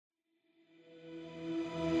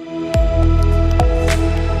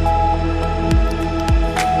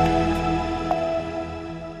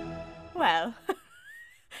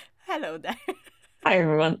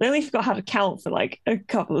everyone. They only forgot how to count for like a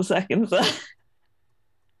couple of seconds there.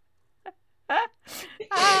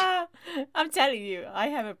 Ah, I'm telling you, I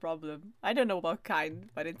have a problem. I don't know what kind,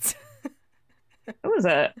 but it's It was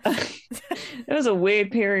a it was a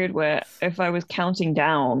weird period where if I was counting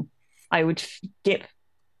down, I would skip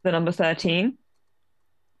the number 13.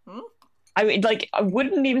 Hmm? I mean, like I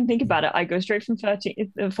wouldn't even think about it. I go straight from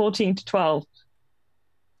 14 to 12.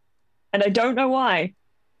 And I don't know why.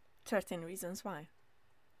 13 reasons why.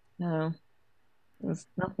 No, there's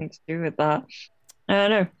nothing to do with that. I don't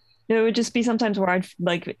know. It would just be sometimes where I'd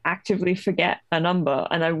like actively forget a number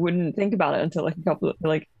and I wouldn't think about it until like a couple of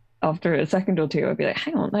like after a second or two, I'd be like,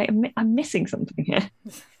 hang on, I'm missing something here.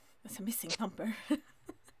 That's a missing number.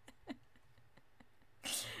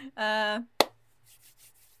 uh,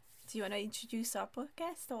 do you want to introduce our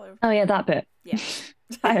podcast or? Oh yeah, that bit. Yeah.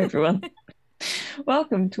 Hi everyone.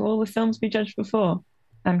 Welcome to All the Films We Judged Before.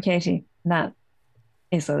 I'm Katie, and that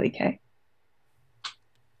is Lily Kay.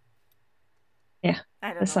 Yeah,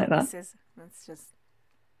 I don't just know like what that. this is. It's just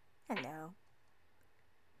hello.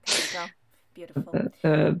 There you go. Beautiful.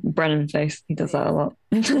 The Brennan face, he does that a lot.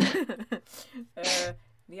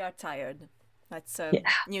 We are tired. That's Yeah.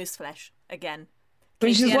 newsflash again.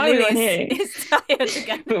 Which Katie is and why we were Lily here. is tired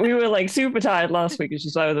again. But we were like super tired last week, which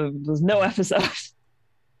is why there was no episode.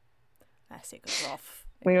 Yes, it was rough.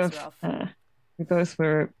 We both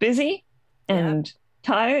were busy and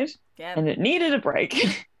tired, Yeah, and it needed a break.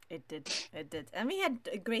 it did. It did. And we had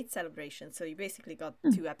a great celebration, so you basically got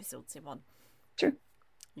 2 episodes in one. True.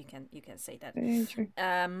 You can say that. Very true.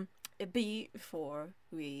 Before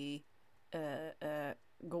we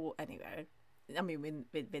go anywhere. I mean,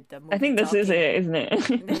 with the movie I think this talking, is it, isn't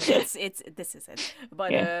it? this is it.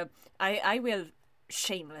 But Yeah. I will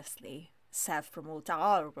shamelessly self-promote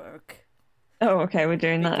our work. Oh, okay, we're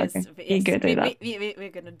doing that. Because Okay. You go do that.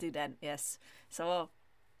 we're gonna do that. Yes. So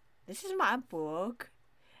this is my book,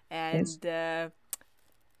 Yes. and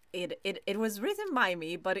it was written by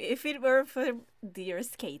me. But if it were for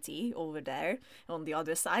dearest Katie over there on the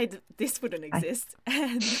other side, this wouldn't exist.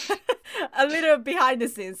 And a little behind the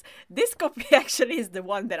scenes, this copy actually is the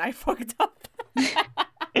one that I fucked up.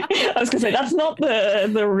 I was gonna say that's not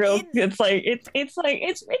the real.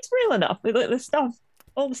 It's real enough. The stuff,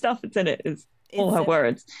 all the stuff that's in it is all her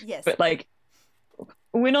words. Yes, But like,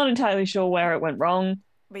 we're not entirely sure where it went wrong.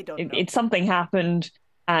 we don't know. It's something happened,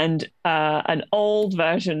 and an old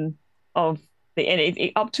version of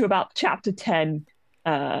up to about chapter 10.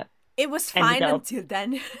 It was fine up. until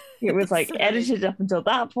then. It was like Sorry. edited up until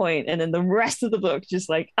that point, and then the rest of the book just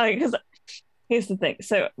like because here's the thing.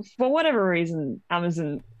 So for whatever reason,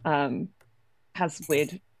 Amazon has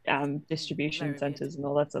weird distribution Very centers and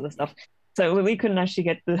all that sort of stuff. So we couldn't actually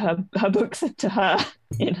get her book sent to her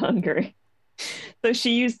in Hungary. So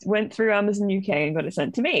she went through Amazon UK and got it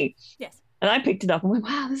sent to me. Yes. And I picked it up and went,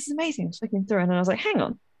 wow, this is amazing. I was looking through it and I was like, hang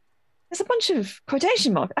on, there's a bunch of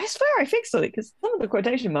quotation marks. I swear I fixed it because some of the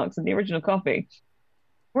quotation marks in the original copy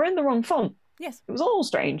were in the wrong font. Yes. It was all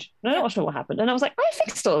strange. And I'm not sure what happened. And I was like, I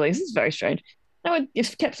fixed all these. This is very strange. And I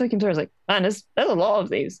just kept looking through. I was like, man, there's a lot of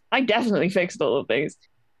these. I definitely fixed all of these.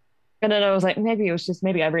 And then I was like, maybe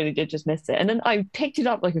I really did just miss it. And then I picked it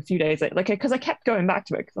up like a few days later, like because I kept going back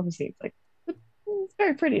to it because obviously it's like it's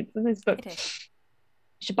very pretty. It's a nice book. It is.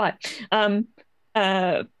 You should buy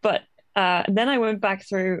it. But then I went back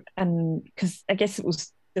through and because I guess it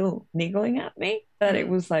was still niggling at me that it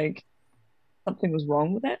was like something was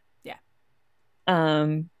wrong with it. Yeah.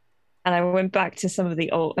 And I went back to some of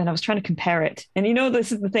the old and I was trying to compare it. And you know,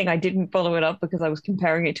 this is the thing, I didn't follow it up because I was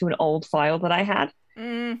comparing it to an old file that I had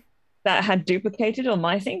that had duplicated on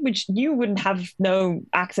my thing, which you wouldn't have no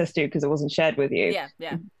access to because it wasn't shared with you.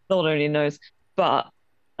 Yeah. Lord only knows. But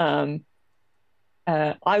I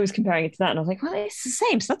was comparing it to that and I was like, well, it's the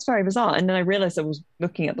same. So that's very bizarre. And then I realized I was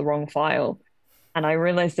looking at the wrong file. And I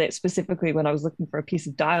realized it specifically when I was looking for a piece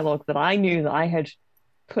of dialogue that I knew that I had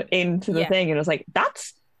put into the thing. And I was like,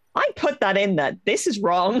 I put that in there. This is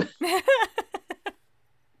wrong.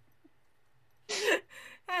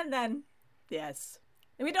 And then, yes.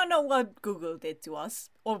 We don't know what Google did to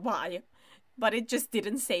us or why, but it just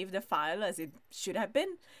didn't save the file as it should have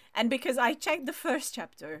been. And because I checked the first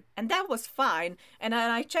chapter and that was fine. And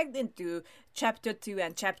then I checked into chapter 2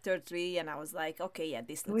 and chapter 3 and I was like, okay, yeah,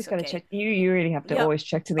 this looks Always okay. gotta check. You really have to always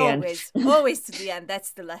check to the end. Always to the end.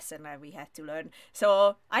 That's the lesson that we had to learn.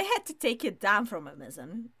 So I had to take it down from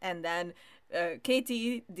Amazon. And then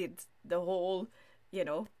Katie did the whole,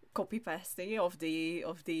 copy pasting of the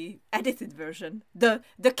edited version, the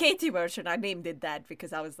Katie version. I named it that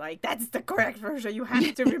because I was like, that's the correct version. You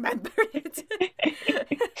have to remember it.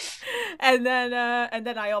 and then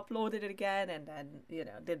I uploaded it again, and then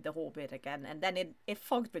did the whole bit again, and then it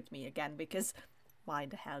fucked with me again because why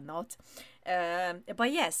the hell not?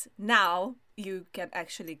 But yes, now you can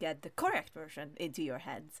actually get the correct version into your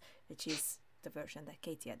heads, which is the version that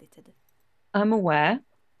Katie edited. I'm aware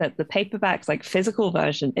that the paperbacks, like physical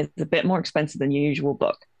version, is a bit more expensive than your usual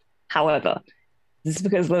book. However, this is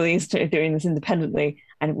because Lily is doing this independently,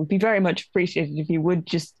 and it would be very much appreciated if you would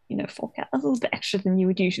just, fork out a little bit extra than you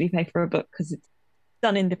would usually pay for a book because it's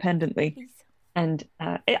done independently. Please. And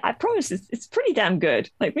I promise it's pretty damn good.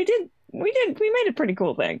 Like we made a pretty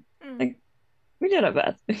cool thing. Like we did our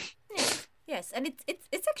best. Yes, and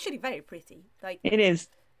it's actually very pretty. Like it is.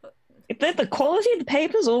 The quality of the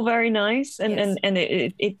paper is all very nice, and Yes. and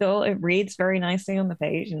it reads very nicely on the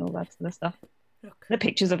page and all that sort of stuff. Look. The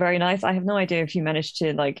pictures are very nice. I have no idea if you managed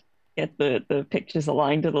to like get the pictures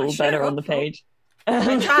aligned a little better on the page.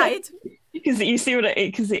 I tried. Because you see what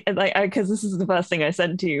because this is the first thing I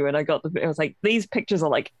sent to you, and I was like, these pictures are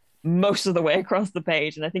like most of the way across the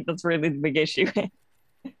page, and I think that's really the big issue.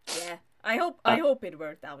 Yeah, I hope it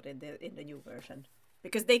worked out in the new version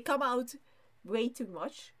because they come out way too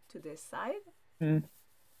much to this side.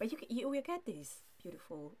 But you will get these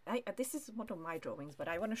beautiful. This is one of my drawings, but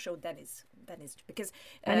I want to show Dennis because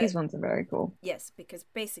These ones are very cool. Yes, because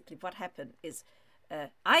basically what happened is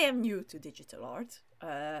I am new to digital art,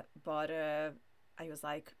 but I was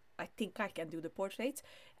like, I think I can do the portraits,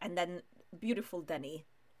 and then beautiful Denny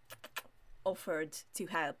offered to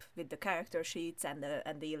help with the character sheets and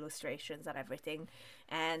the illustrations and everything,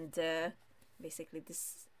 and basically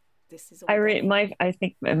this is all I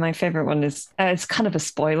think my favorite one is it's kind of a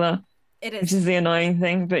spoiler. It is. Which is the annoying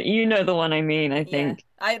thing, but you know the one I mean, I think.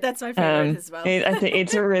 Yeah, that's my favorite as well. I think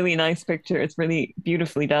it's a really nice picture. It's really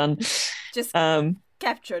beautifully done. Just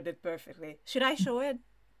captured it perfectly. Should I show it?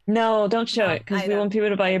 No, don't show it because we want people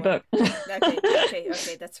to buy your book.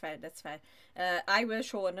 Okay, that's fine. I will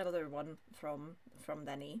show another one from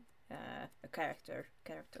Danny, a character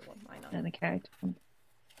one. Why not? And the character one.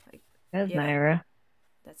 There's Naira.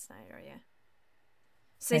 That's Naira, yeah.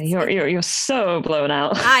 So you're so blown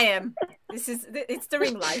out. I am. It's the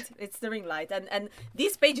ring light. It's the ring light, and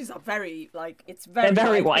these pages are very it's very. They're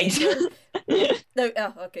very white. No,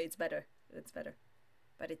 okay, it's better. It's better,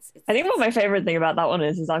 but it's. I think what my favorite thing about that one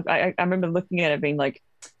is I remember looking at it being like,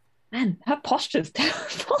 man, her posture's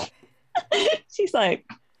terrible. She's like,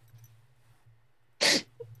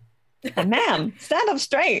 ma'am, stand up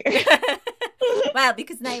straight. Well,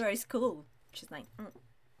 because Naira is cool. She's like,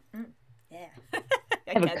 yeah.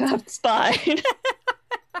 I have a curved spine.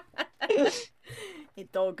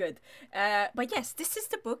 It's all good. But yes, this is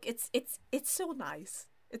the book. It's so nice.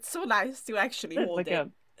 It's so nice to actually hold it.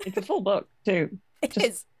 It's a full book too. It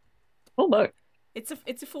is full book. It's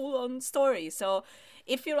a full-on story. So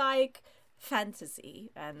if you like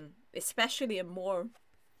fantasy, and especially a more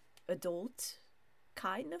adult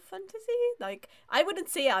kind of fantasy, like I wouldn't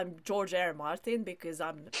say I'm George R. R. Martin because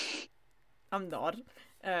I'm not.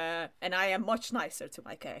 And I am much nicer to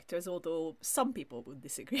my characters, although some people would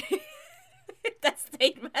disagree with that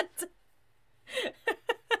statement.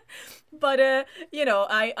 But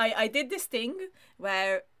I did this thing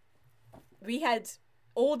where we had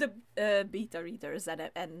all the beta readers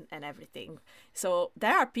and everything. So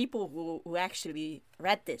there are people who actually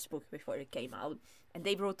read this book before it came out, and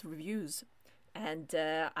they wrote reviews. And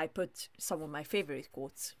I put some of my favorite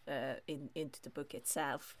quotes into the book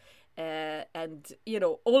itself. And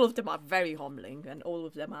all of them are very humbling, and all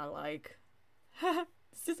of them are like,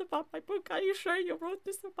 this is about my book, are you sure you wrote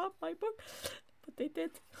this about my book? But they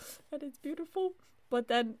did, and it's beautiful. But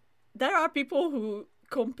then there are people who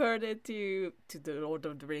compared it to the Lord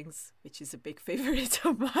of the Rings, which is a big favorite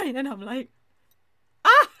of mine, and I'm like,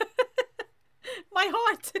 my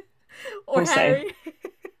heart. Or Also, Harry.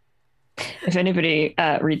 if anybody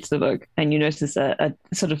reads the book and you notice a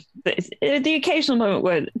sort of the occasional moment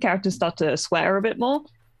where characters start to swear a bit more,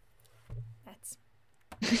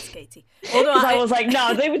 That's Katie. Although I was like,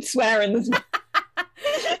 no, they would swear in this.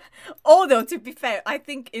 Although, to be fair, I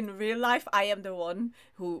think in real life I am the one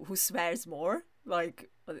who swears more. Like,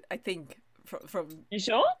 I think from. You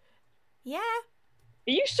sure? Yeah.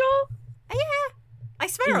 Are you sure? Yeah. I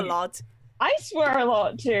swear a lot. I swear a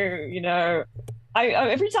lot too. I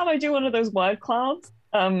every time I do one of those word clouds,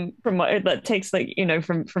 that takes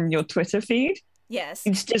from your Twitter feed. Yes.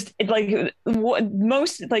 It's just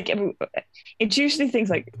it's usually things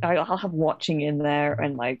like I'll have watching in there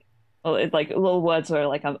and like Well, it's like little words where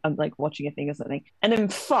like I'm like watching a thing or something, and then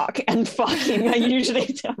fuck and fucking. I usually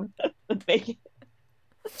do the big.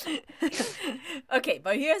 Okay,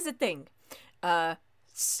 but here's the thing.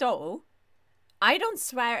 So I don't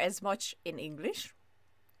swear as much in English,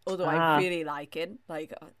 although I Ah, really like it.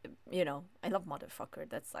 Like, I love motherfucker.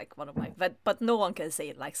 That's like one of my. But no one can say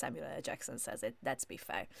it like Samuel L. Jackson says it. Let's be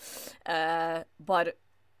fair. But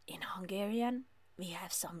in Hungarian, we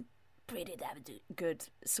have some pretty damn good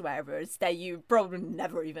swear words that you probably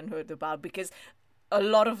never even heard about because a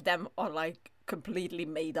lot of them are like completely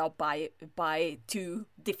made up by two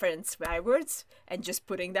different swear words and just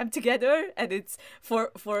putting them together, and it's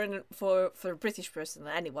for a British person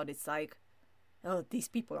or anyone, it's like, oh, these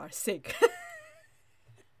people are sick.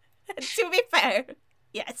 To be fair,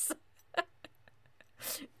 yes.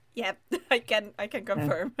 Yeah, I can yeah.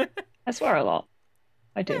 confirm. I swear a lot.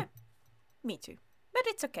 I do. Yeah. Me too, but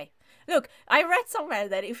it's okay. Look, I read somewhere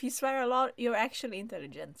that if you swear a lot, you're actually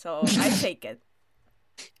intelligent, so I take it.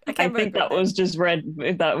 I I can work think with that it. was just read.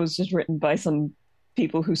 That was just written by some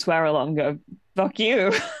people who swear a lot and go, "Fuck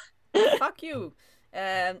you." Fuck you.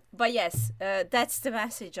 But yes, that's the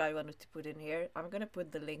message I wanted to put in here. I'm gonna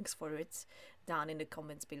put the links for it down in the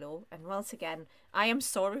comments below. And once again, I am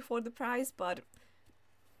sorry for the price, but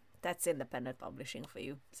that's independent publishing for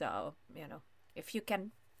you. So, if you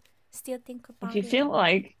can still think If about you it, feel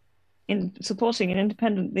like in supporting an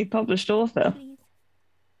independently published author, please.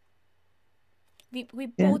 We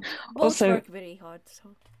yeah. both Also, work very hard, so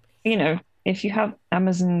you know, if you have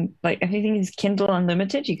Amazon, like everything is Kindle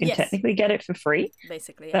Unlimited, you can yes, technically get it for free.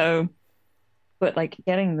 basically, yeah. So, but like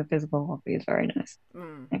getting the physical copy is very nice.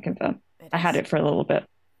 I confirm. It I had is. it for a little bit.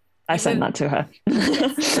 I You sent will. that to her.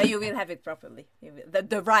 Yes, but you will have it properly. You will.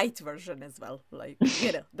 The right version as well, like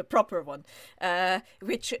the proper one.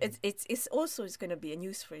 Which it's also is going to be a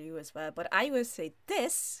news for you as well. But I will say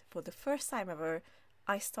this for the first time ever,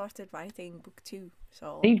 I started writing book 2.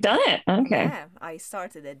 So You've done it. Okay. yeah, I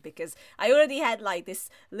started it because I already had like this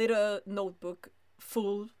little notebook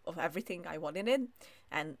full of everything I wanted in,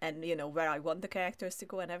 and where I want the characters to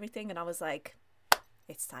go and everything, and I was like,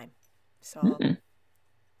 it's time. So Mm.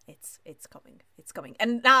 it's coming. It's coming.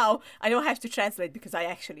 And now I don't have to translate because I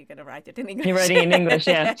actually gonna write it in You're English. writing in English,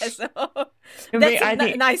 yeah. So that's a I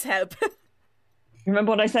think nice help. remember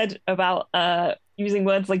what I said about using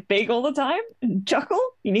words like big all the time and chuckle?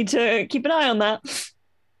 You need to keep an eye on that.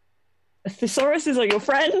 Thesauruses are your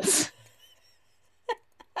friends.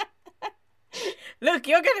 Look,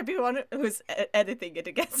 you're gonna be one who's editing it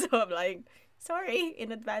again, so I'm like, sorry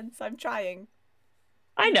in advance. I'm trying.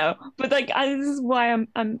 I know, but like this is why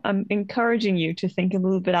I'm encouraging you to think a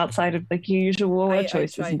little bit outside of like your usual word I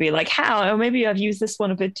choices and try. be like, how? Or maybe I've used this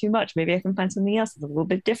one a bit too much. Maybe I can find something else that's a little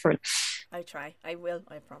bit different. I try. I will.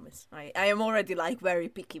 I promise. I am already like very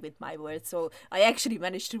picky with my words, so I actually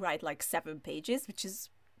managed to write like 7 pages, which is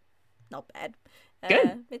not bad.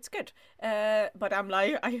 Good. It's good. But I'm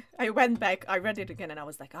like, I went back, I read it again, and I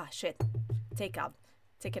was like, ah, shit, take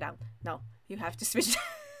it out. No, you have to switch.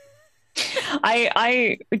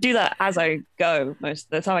 I do that as I go most of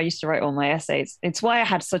the time. I used to write all my essays. It's why I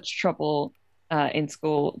had such trouble in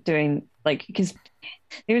school doing like because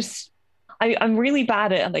it was I'm really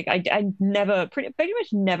bad at like I never pretty much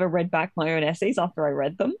never read back my own essays after I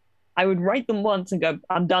read them. I would write them once and go,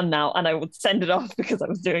 I'm done now, and I would send it off because I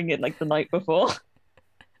was doing it like the night before.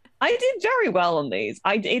 I did very well on these.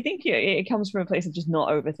 I think it comes from a place of just not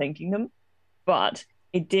overthinking them, but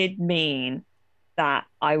it did mean that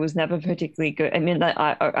I was never particularly good. I mean, that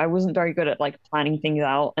I wasn't very good at like planning things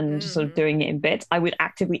out and just sort of Mm-hmm. doing it in bits. I would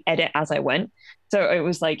actively edit as I went. So it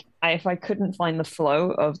was like if I couldn't find the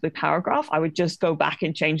flow of the paragraph, I would just go back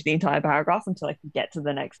and change the entire paragraph until I could get to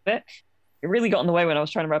the next bit. It really got in the way when I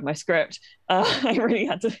was trying to read my script. I really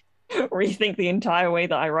had to rethink the entire way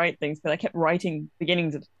that I write things because I kept writing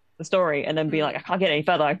beginnings of the story and then be like, I can't get any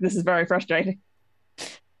further. This is very frustrating. And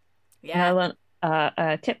I Yeah. learned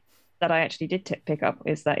a tip that I actually did pick up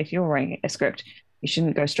is that if you're writing a script, you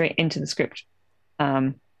shouldn't go straight into the script.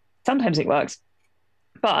 Um, Sometimes it works,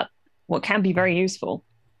 but what can be very useful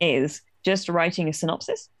is just writing a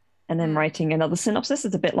synopsis and then Mm. writing another synopsis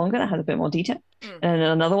that's a bit longer that has a bit more detail, Mm. and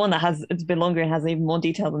then another one that has it's a bit longer and has even more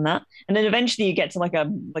detail than that, and then eventually you get to like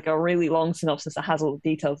a really long synopsis that has all the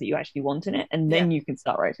details that you actually want in it, and Yeah. then you can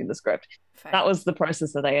start writing the script. Fair. That was the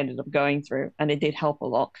process that I ended up going through, and it did help a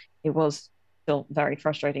lot. It was still very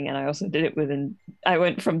frustrating, and I also did it within. I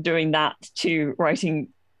went from doing that to writing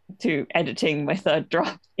to editing my third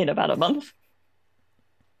draft in about a month.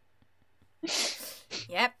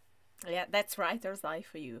 Yep. Yeah, that's writer's life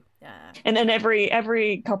for you. Yeah. And then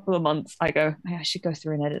every couple of months, I go, "Hey, I should go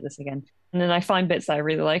through and edit this again." And then I find bits that I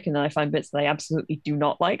really like, and then I find bits that I absolutely do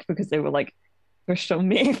not like because they were like pushed on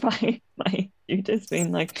me by my tutors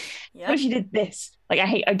being like, what Yep. if you did this? Like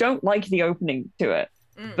I don't like the opening to it,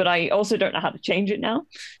 Mm, but I also don't know how to change it now.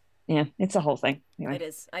 Yeah, it's a whole thing. it Anyway.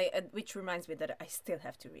 is. Which reminds me that I still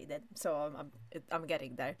have to read it, so I'm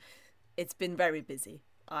getting there. It's been very busy.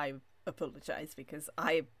 I apologize because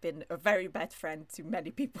I've been a very bad friend to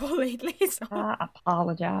many people lately. So I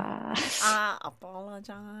apologize. I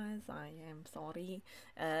apologize. I am sorry.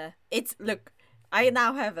 It's look. I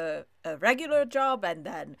now have a regular job, and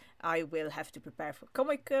then I will have to prepare for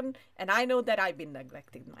Comic Con, and I know that I've been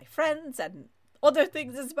neglecting my friends and other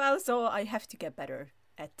things as well. So I have to get better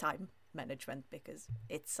at time management because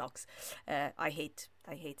it sucks. I hate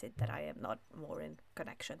it that I am not more in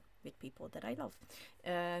connection with people that I love.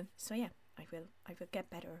 So yeah, I will get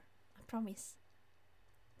better. I promise.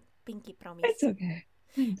 Pinky promise. It's okay.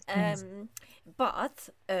 Thanks. But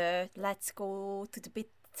let's go to the bit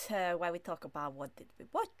where we talk about what did we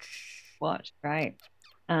watch. What? Right.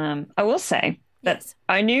 I will say that Yes.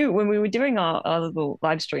 I knew when we were doing our little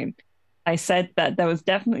live stream, I said that there was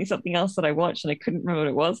definitely something else that I watched and I couldn't remember what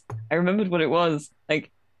it was. I remembered what it was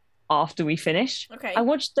like after we finished. I Okay.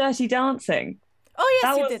 watched Dirty Dancing. Oh yes,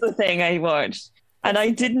 That you was did. the thing I watched. And Yes, I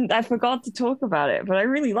you did. didn't, I forgot to talk about it, but I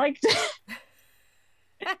really liked it.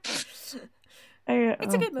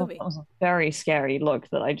 It's a good That movie. was a very scary look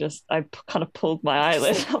that kind of pulled my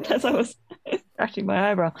eyelid up as I was scratching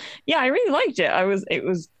my eyebrow. Yeah, I really liked it.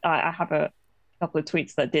 I have a couple of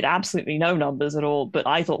tweets that did absolutely no numbers at all, but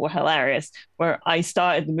I thought were hilarious. Where I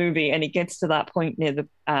started the movie and it gets to that point near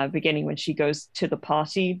the beginning when she goes to the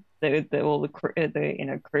party, all the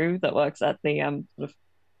crew that works at the sort of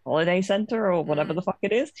holiday center or whatever Mm, the fuck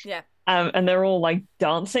it is, yeah. and they're all like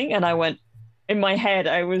dancing, and I went in my head,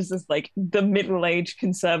 I was just like the middle-aged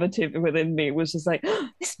conservative within me was just like, oh,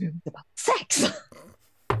 this movie's about sex.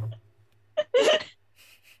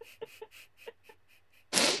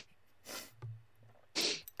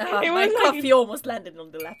 It My was like coffee almost landed on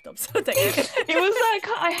the laptop, so thank you. it was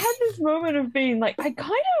like I had this moment of being like, I kind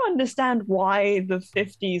of understand why the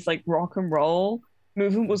 50s like rock and roll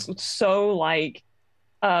movement was so like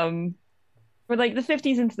for like the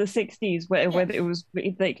 50s into the 60s Yeah. where it was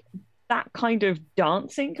like that kind of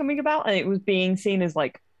dancing coming about and it was being seen as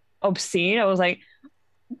like obscene. I was a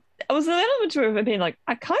little bit of it being like,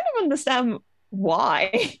 I kind of understand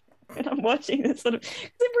why. And I'm watching this sort of, because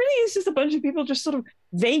it really is just a bunch of people just sort of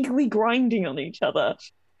vaguely grinding on each other.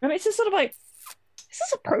 And it's just sort of like, is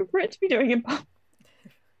this appropriate to be doing in public?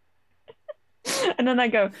 And then I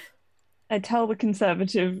tell the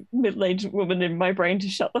conservative middle-aged woman in my brain to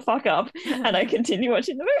shut the fuck up, and I continue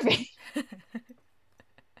watching the movie.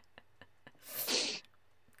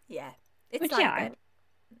 Yeah. It's But like yeah, that.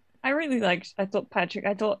 I really liked. I thought that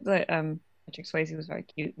Patrick Swayze was very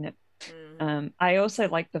cute in it. Mm, I also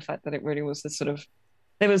liked the fact that it really was this sort of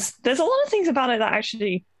there's a lot of things about it that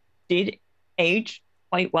actually did age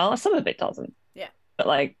quite well. Some of it doesn't, yeah. but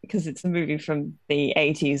like because it's a movie from the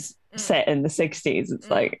 80s Mm, set in the 60s, it's mm,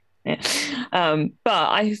 like yeah. But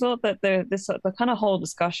I thought that the kind of whole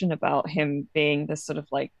discussion about him being this sort of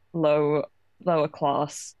like lower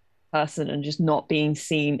class person and just not being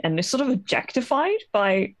seen and is sort of objectified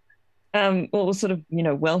by all the sort of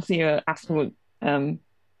wealthier mm. affluent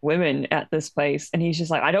women at this place, and he's just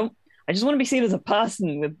like, I just want to be seen as a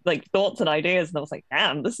person with like thoughts and ideas. And I was like,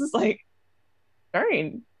 damn, this is like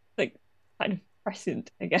very like kind of prescient,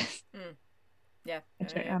 I guess. Mm. Yeah.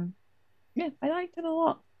 Which Yeah. yeah, I liked it a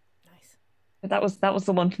lot. Nice. But that was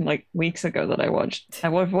the one from like weeks ago that I watched.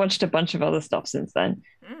 I've watched a bunch of other stuff since then.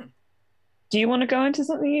 Mm. Do you want to go into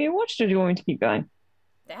something you watched, or do you want me to keep going?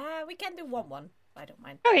 We can do one. I don't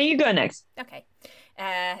mind. Okay, you go next. Okay.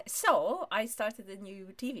 So I started a new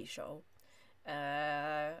TV show.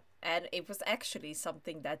 And it was actually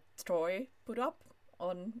something that Troy put up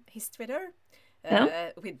on his Twitter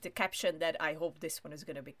No? with the caption that I hope this one is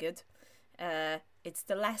going to be good. It's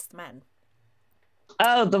The Last Man.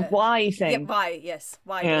 Oh, the why Yeah, thing. why? Yes,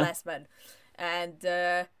 why The Yeah. Last Man? And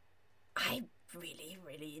I really,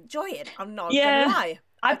 really enjoy it. I'm not Yeah. gonna lie.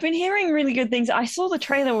 I've been hearing really good things. I saw the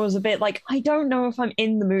trailer was a bit like, I don't know if I'm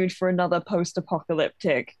in the mood for another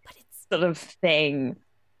post-apocalyptic But sort of thing,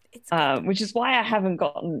 it's good. which is why I haven't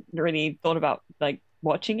gotten really thought about like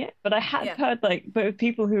watching it. But I have Yeah. heard like both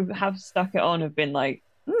people who have stuck it on have been like,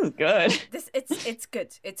 this is good. It's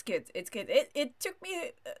good. It's good. It's good. It took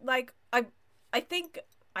me like I think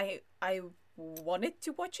I wanted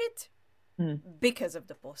to watch it Hmm. because of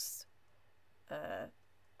the post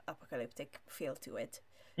apocalyptic feel to it.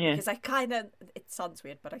 Yeah. Because I kind of, it sounds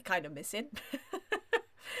weird, but I kind of miss it.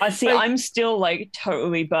 I see. Like, I'm still like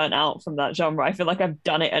totally burnt out from that genre. I feel like I've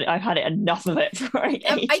done it and I've had it enough of it for um,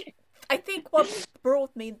 ages. I I think what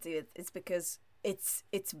brought me into it is because it's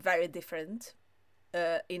very different,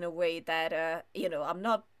 in a way that I'm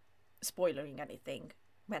not spoiling anything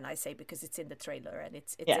when I say, because it's in the trailer and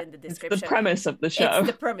it's Yeah, in the it's the description. premise of the It's show.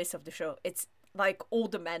 the premise of the show. It's like all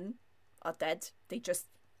the men are dead. They just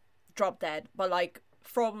drop dead, but like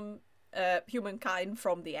from humankind,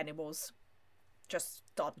 from the animals, just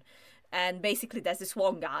done. And basically, there's this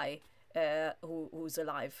one guy who's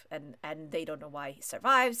alive, and they don't know why he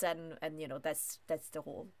survives, and that's the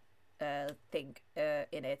whole thing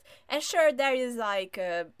in it. And sure, there is like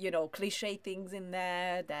cliche things in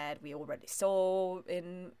there that we already saw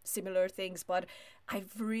in similar things, but I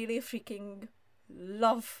really freaking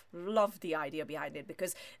love the idea behind it,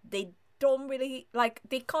 because they don't really like,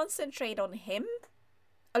 they concentrate on him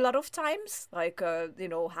a lot of times, like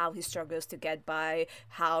how he struggles to get by,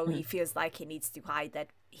 how he Mm. feels like he needs to hide that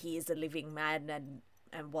he is a living man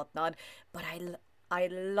and whatnot. But I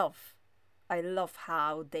love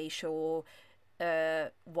how they show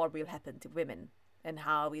what will happen to women, and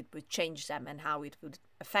how it would change them, and how it would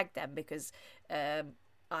affect them, because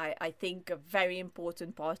I think a very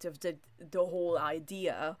important part of the whole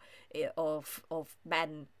idea of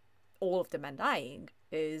men, all of the men dying,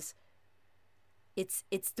 is it's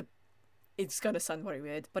gonna sound very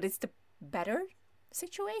weird, but it's the better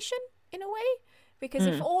situation in a way, because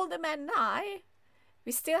if Mm. all the men die,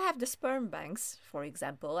 we still have the sperm banks, for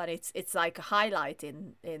example, and it's like a highlight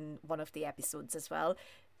in one of the episodes as well.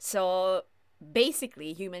 So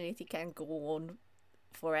basically, humanity can go on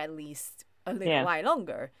for at least a little Yeah. while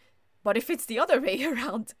longer. But if it's the other way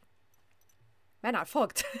around, men are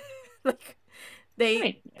fucked. Like I they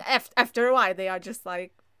mean, yeah. after a while they are just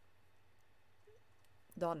like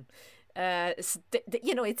done.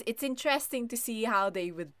 It's interesting to see how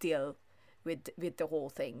they would deal with the whole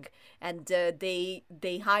thing, and they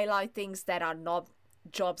highlight things that are not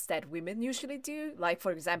jobs that women usually do. Like,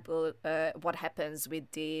 for example, what happens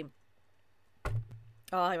with the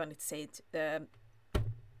I wanted to say it.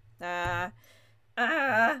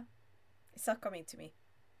 It's not coming to me.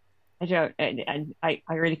 I don't. I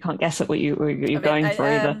really can't guess at what I you're mean, going for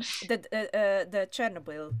either. the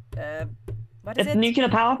Chernobyl. What is It's it? nuclear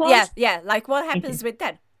power Yeah, plants. yeah. Like, what Okay. happens with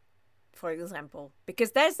that, for example?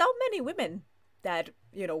 Because there's so many women that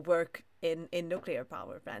work in nuclear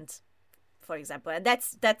power plants, for example, and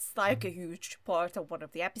that's like a huge part of one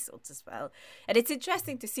of the episodes as well. And it's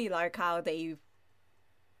interesting to see like how they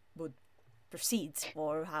would proceed,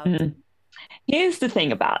 or how to. Mm. Here's the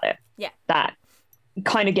thing about it Yeah. that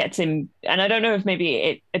kind of gets him, and I don't know if maybe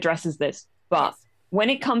it addresses this, but Yes. when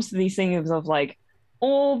it comes to these things of like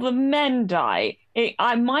all the men die,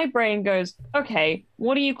 my brain goes, okay,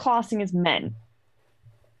 what are you classing as men?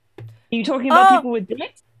 Are you talking about Oh, people with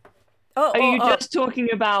dicks? oh, Are oh, you oh. just talking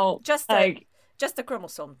about Just like, the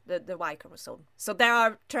chromosome, the Y chromosome. So there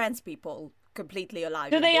are trans people completely alive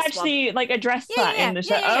do in they this one. actually like address Yeah, that in the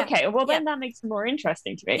show? yeah. Okay, well Yeah. then that makes it more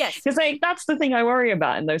interesting to me, Yes. because like that's the thing I worry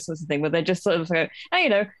about in those sorts of things, where they just sort of go,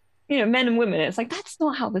 oh, men and women. It's like that's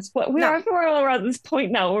not how this works. No. We're all around this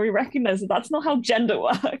point now where we recognize that that's not how gender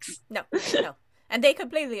works. No. And they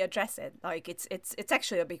completely address it. Like it's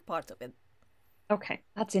actually a big part of it. Okay,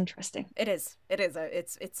 that's interesting. It is.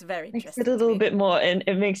 It's very Makes interesting. it a little bit more, and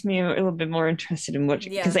it makes me a little bit more interested in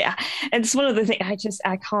watching, Yeah. because it's one of the things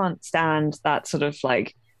I can't stand that sort of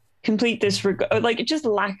like complete disregard, like just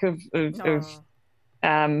lack of No.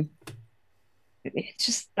 it's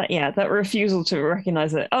just that, yeah, that refusal to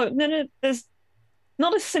recognize that, oh no, there's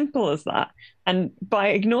not as simple as that, and by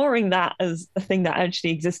ignoring that as a thing that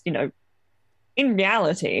actually exists, in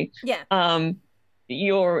reality, Yeah.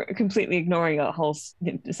 you're completely ignoring a whole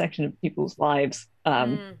section of people's lives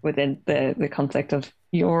within the context of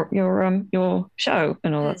your show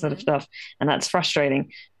and all that sort of stuff, and that's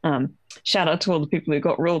frustrating. Shout out to all the people who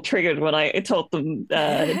got real triggered when I told them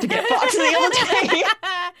to get fucked the other day.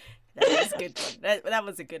 That was a good one. That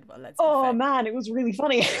was a good one. Let's be Oh fair. man, it was really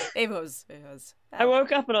funny. It was. I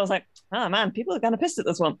woke up and I was like, oh man, people are kind of pissed at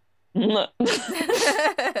this one. I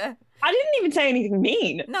didn't even say anything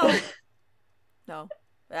mean. No,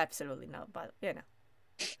 absolutely not. But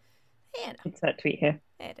It's that tweet here.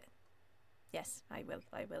 Yes, I will.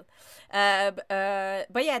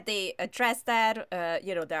 But yeah, they address that.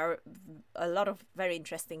 There are a lot of very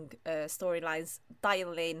interesting storylines.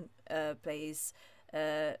 Diane Lane plays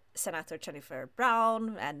Senator Jennifer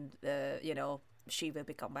Brown, and she will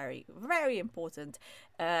become very, very important.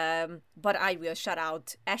 But I will shout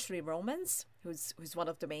out Ashley Romans, who's one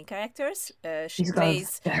of the main characters. She She's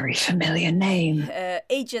plays got a very familiar name.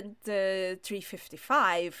 Agent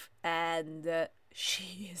 355, and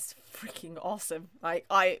she is freaking awesome.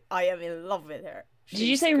 I am in love with her. Did you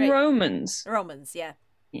She's say great. Romans? Romans, yeah.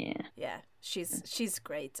 Yeah. She's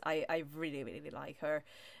great. I really, really like her.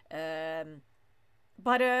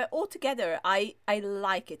 But altogether, I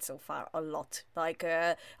like it so far a lot. Like,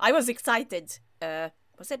 I was excited.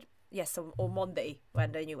 Was it? Yes, on Monday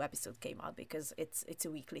when the new episode came out, because it's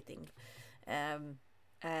a weekly thing.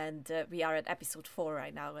 And we are at episode 4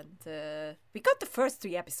 right now, and we got the first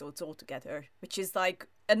 3 episodes all together, which is like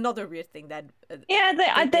another weird thing that.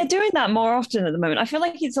 They're doing that more often at the moment. I feel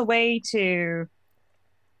like it's a way to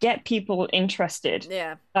get people interested.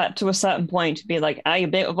 Yeah. To a certain point, to be like, are you a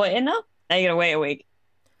bit waiting now? Now you gotta wait a week.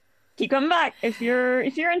 Keep coming back if you're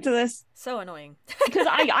into this. So annoying. Because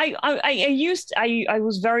I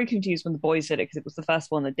was very confused when The Boys did it, because it was the first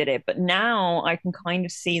one that did it. But now I can kind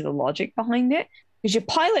of see the logic behind it, because your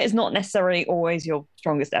pilot is not necessarily always your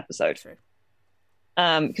strongest episode. True.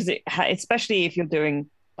 Because especially if you're doing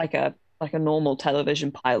like a normal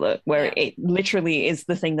television pilot, where it literally is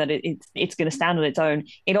the thing that it's going to stand on its own.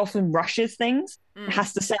 It often rushes things. It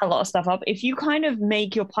has to set a lot of stuff up. If you kind of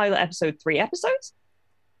make your pilot episode 3 episodes,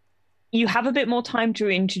 you have a bit more time to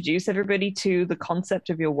introduce everybody to the concept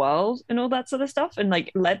of your world and all that sort of stuff, and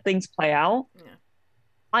like let things play out. Yeah.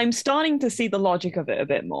 I'm starting to see the logic of it a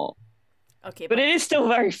bit more. Okay, but it is still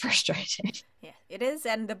very frustrating. Yeah, it is,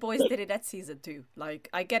 and The Boys did it at season 2. Like,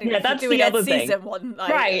 I get it. Yeah, that's the other thing. Season 1,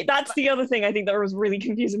 like, right, that's the other thing I think that was really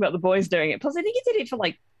confusing about The Boys doing it. Plus, I think he did it for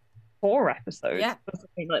like 4 episodes, or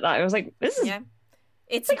something like that. I was like, this is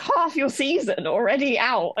it's like half your season already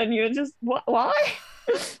out, and you're just why?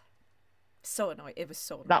 So annoying. It was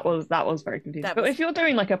so annoying. That was very confusing. But if you're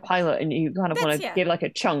doing like a pilot and you kind of want to give like a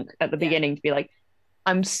chunk at the beginning to be like,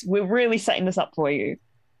 we're really setting this up for you.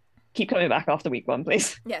 Keep coming back after week 1,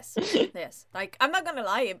 please. Yes. Like, I'm not gonna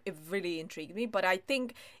lie, it really intrigued me. But I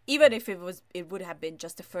think even if it would have been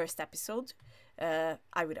just the first episode,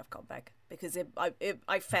 I would have come back, because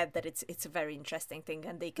I felt that it's a very interesting thing,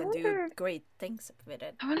 and they can do great things with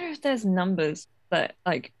it. I wonder if there's numbers that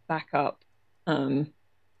like back up,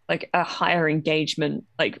 like a higher engagement,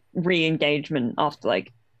 like re-engagement after,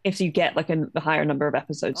 like, if you get like a higher number of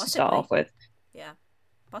episodes to start off with. Yeah,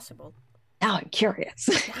 possible. Now I'm curious.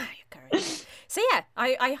 So yeah,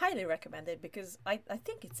 I highly recommend it, because I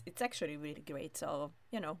think it's actually really great. So,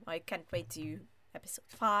 I can't wait to episode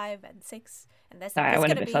 5 and 6, and that's. Sorry, I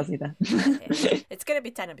went a bit fuzzy there. It's gonna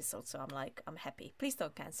be 10 episodes, so I'm happy. Please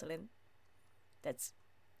don't cancel it. That's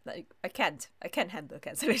like I can't handle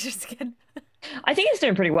cancellations again. I think it's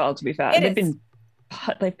doing pretty well, to be fair.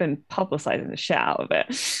 They've been publicizing the shit out of it.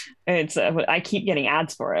 It's I keep getting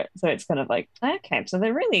ads for it, so it's kind of like, okay, so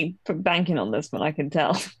they're really banking on this one. I can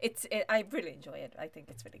tell. I really enjoy it. I think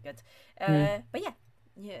it's really good. But yeah,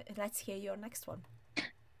 let's hear your next one.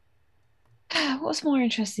 What's more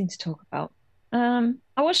interesting to talk about? I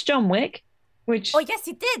watched John Wick, which yes,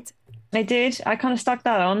 you did. I did. I kind of stuck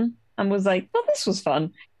that on and was like, well, this was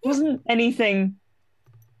fun. It wasn't anything.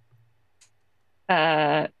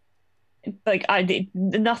 Like, I did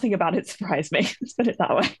nothing about it surprised me. Let's put it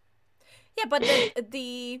that way. Yeah, but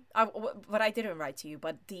the what I didn't write to you,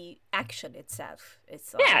 but the action itself,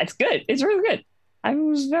 it's it's good. It's really good. I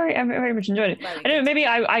very much enjoyed it. I don't know. Maybe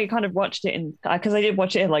I kind of watched it because I did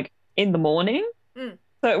watch it like in the morning, so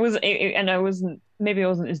it was, and I wasn't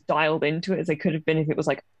as dialed into it as I could have been if it was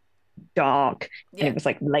like dark and it was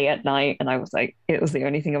like late at night, and I was like, it was the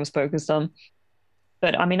only thing I was focused on.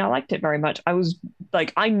 But I mean, I liked it very much. I was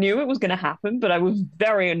like, I knew it was going to happen, but I was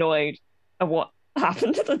very annoyed at what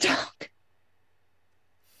happened to the dog.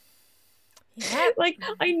 Yeah. Like,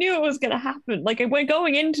 I knew it was going to happen. Like, when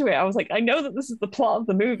going into it, I was like, I know that this is the plot of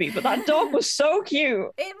the movie, but that dog was so cute.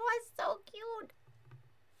 It was so cute.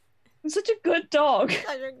 It was such a good dog.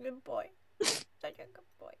 Such a good boy. Such a good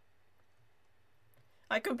boy.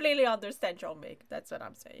 I completely understand John Wick. That's what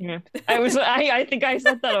I'm saying. Yeah. I think I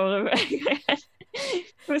said that on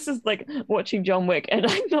this is like watching John Wick, and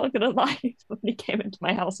I'm not gonna lie, if somebody came into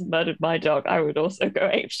my house and murdered my dog, I would also go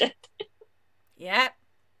apeshit. Yeah.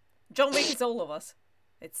 John Wick is all of us.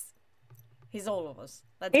 He's all of us.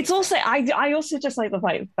 It's also I also just like the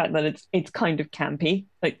fact that it's kind of campy,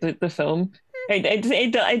 like the film.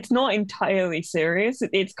 It's not entirely serious.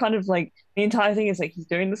 It's kind of like the entire thing is like, he's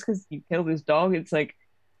doing this because you killed his dog. It's like,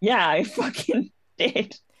 yeah, I fucking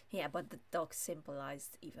did. Yeah, but the dog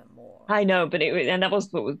symbolized even more. I know, but it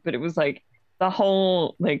was like the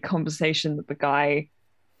whole like conversation that the guy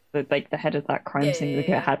like the head of that crime Yeah, yeah, syndicate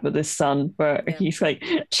yeah, had with his son, where yeah. he's like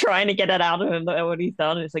trying to get it out of him that what he's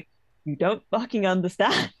done. And it's like, you don't fucking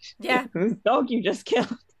understand Yeah. whose dog you just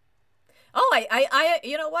killed. Oh,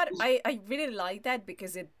 you know what? I really like that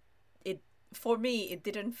because it for me it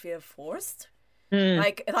didn't feel forced. Mm,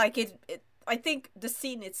 Like it I think the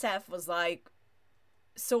scene itself was like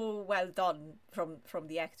so well done from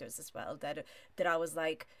the actors as well that I was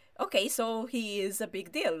like, okay, so he is a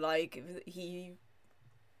big deal. Like he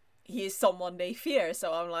is someone they fear.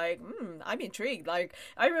 So I'm like, I'm intrigued. Like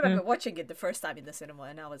I remember mm. watching it the first time in the cinema,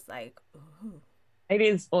 and I was like, ooh, It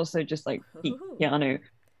is also just like ooh. Keanu,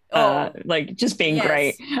 Oh like just being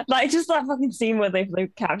great. yes, Like just that fucking scene where they've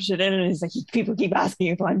captured it, and it's like people keep asking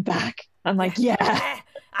if I'm back. I'm yeah, like, yeah, yeah.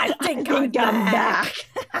 I I think I'm think I'm back.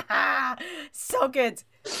 back. So good,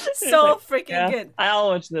 It's so like, freaking yeah, good. I'll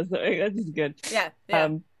watch this. This is good. Yeah, yeah,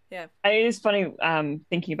 Um, yeah. it is funny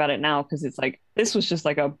thinking about it now because it's like this was just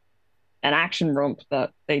like an action romp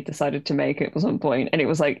that they decided to make at some point, and it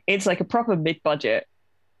was like it's like a proper mid-budget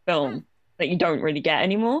Hmm. film that you don't really get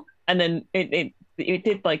anymore. And then it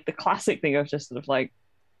did like the classic thing of just sort of like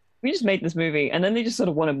we just made this movie, and then they just sort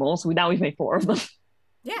of wanted more, so now we've made four of them.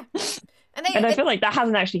 Yeah, and And I it feel like that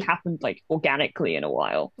hasn't actually happened like organically in a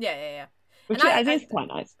while, yeah, yeah, yeah. And which I think is quite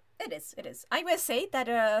nice. it is, it is. I will say that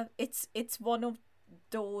it's one of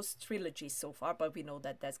those trilogies so far, but we know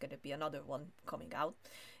that there's gonna be another one coming out.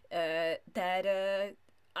 That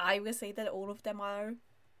I will say that all of them are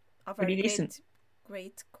very Pretty decent.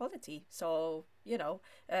 great quality. So you know,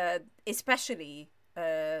 especially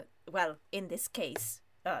well in this case.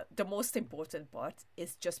 The most important part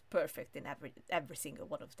is just perfect in every single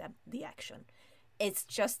one of them. The action, it's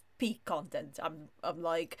just peak content. I'm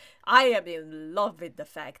like I am in love with the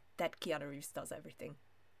fact that Keanu Reeves does everything.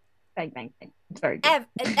 Bang bang bang. It's very good.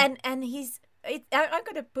 And he's I'm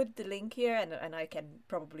gonna put the link here, and I can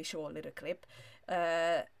probably show a little clip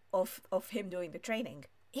of him doing the training.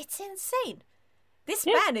 It's insane. This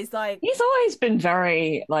Yeah, man is like he's always been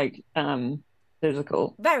very like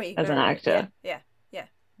physical very as an very yeah, actor. yeah, yeah.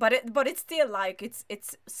 But it's still like it's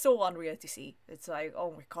so unreal to see. It's like,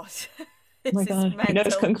 oh my god. Oh my This is god, he knows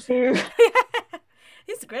mental. kung fu.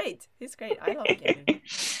 He's great. He's great. I love Keanu.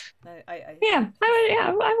 Yeah,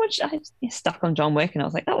 I watched. I was stuck on John Wick, and I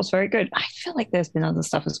was like, that was very good. I feel like there's been other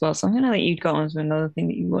stuff as well, so I'm gonna let you go on to another thing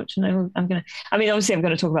that you watch, and I'm gonna. I mean, obviously, I'm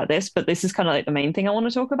gonna talk about this, but this is kind of like the main thing I want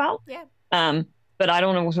to talk about. Yeah. But I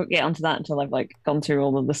don't want to get onto that until I've like gone through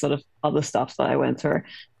all of the sort of other stuff that I went through,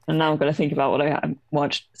 and now I'm gonna think about what I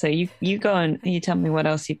watched. So you go and you tell me what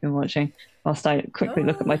else you've been watching, whilst I quickly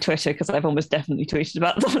look at my Twitter because I've almost definitely tweeted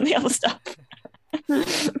about some of the other stuff.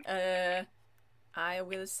 I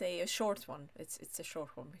will say a short one. It's a short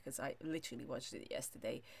one because I literally watched it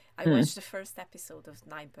yesterday. I Hmm. watched the first episode of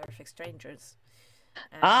Nine Perfect Strangers.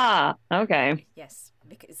 Okay. Yes,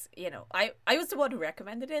 because you know I was the one who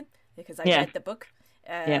recommended it because I Yeah. read the book.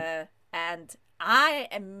 Yeah. And I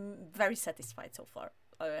am very satisfied so far.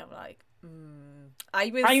 I am like,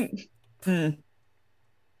 I was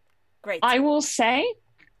great. I will say,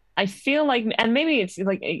 I feel like, and maybe it's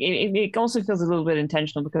like it also feels a little bit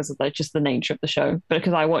intentional because of like just the nature of the show. But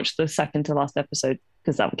because I watched the second to last episode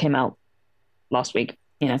because that came out last week,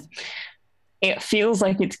 Yes. it feels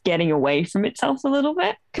like it's getting away from itself a little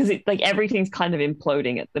bit because it like everything's kind of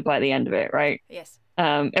imploding by the end of it, right? Yes.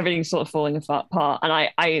 Everything's sort of falling apart, and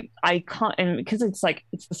I can't, and because it's like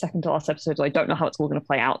it's the second to last episode, so I don't know how it's all going to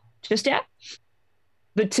play out just yet.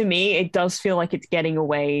 But to me, it does feel like it's getting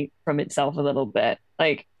away from itself a little bit.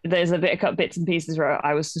 Like there's a bit of bits and pieces where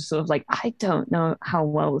I was just sort of like, I don't know how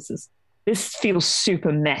well this is. This feels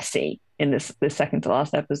super messy in this second to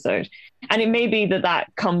last episode, and it may be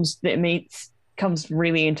that comes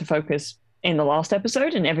really into focus in the last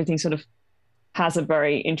episode, and everything sort of has a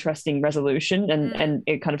very interesting resolution, and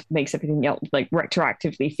it kind of makes everything else like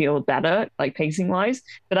retroactively feel better, like pacing wise.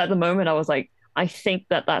 But at the moment, I was like, I think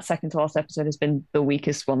that second to last episode has been the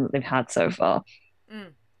weakest one that they've had so far.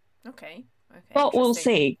 Okay. Okay. But we'll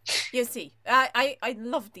see. You see, I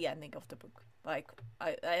love the ending of the book. Like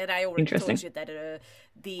I already told you that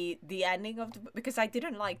the ending of the book, because I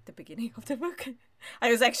didn't like the beginning of the book.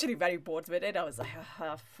 I was actually very bored with it. I was like,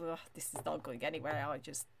 this is not going anywhere. I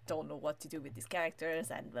just don't know what to do with these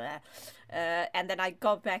characters, and then I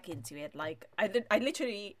got back into it. Like I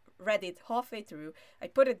literally read it halfway through. I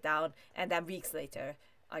put it down, and then weeks later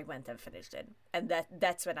I went and finished it. And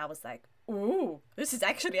that's when I was like, ooh, this is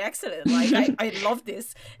actually excellent. Like I love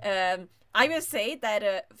this. I will say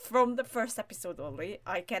that from the first episode only,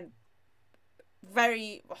 I can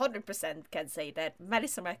very 100% can say that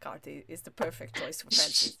Melissa McCarthy is the perfect choice for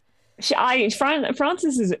Francis.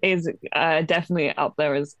 Frances is definitely up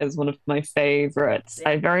there as one of my favorites.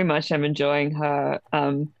 I Same. very much am enjoying her.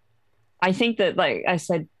 I think that, like I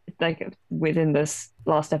said, like within this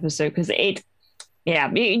last episode, because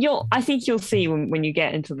yeah, I think you'll see when you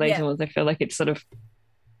get into the Yeah. later ones. I feel like it's sort of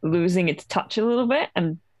losing its touch a little bit,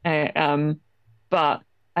 and but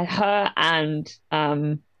her and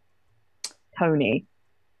Tony are Tony.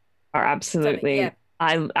 Yeah. absolutely.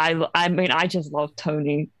 I mean, I just love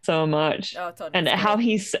Tony so much, Oh, Tony and is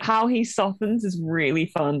great. how he softens is really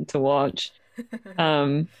fun to watch.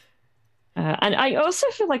 Um, and I also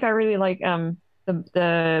feel like I really like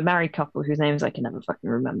the married couple whose names I can never fucking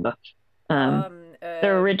remember. Um,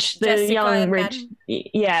 the Jessica young and rich, Ben. yeah,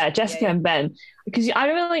 Yeah, Jessica yeah. and Ben, because I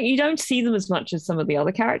don't really, you don't see them as much as some of the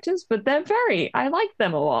other characters, but I like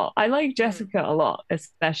them a lot. I like Mm. Jessica a lot,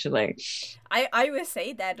 especially. I will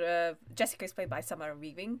say that Jessica is played by Samara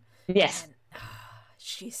Weaving, Yes. and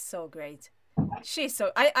she's so great. She's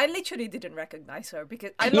so I literally didn't recognize her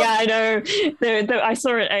because I love. Yeah, I know. I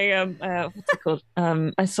saw it what's it called?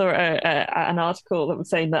 I saw an article that was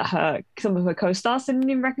saying that some of her co-stars didn't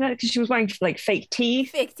even recognize because she was wearing like fake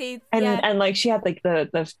teeth Fake teeth. and Yeah. like she had like the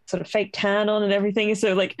sort of fake tan on and everything.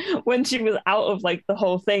 So like when she was out of like the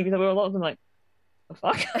whole thing, there were a lot of them like, the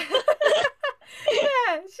fuck?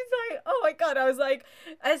 Yeah, she's like, oh my god! I was like,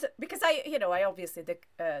 because I obviously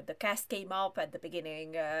the cast came up at the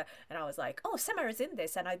beginning, and I was like, oh, Samara's in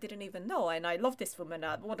this, and I didn't even know, and I love this woman.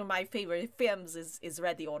 One of my favorite films is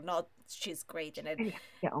Ready or Not. She's great in it.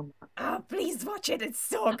 Get on that. Oh, please watch it. It's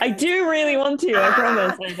so good. I do really want to. I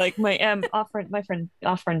promise. And, like my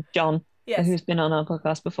our friend John, Yes. who's been on our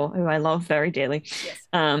podcast before, who I love very dearly.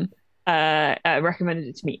 Yes. Recommended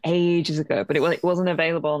it to me ages ago, but it wasn't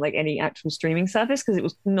available on like any actual streaming service because it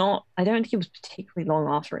was not. I don't think it was particularly long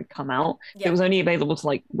after it come out. Yeah. It was only available to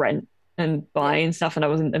like rent and buy and stuff, and I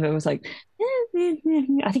wasn't. And it was like,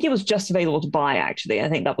 I think it was just available to buy. Actually, I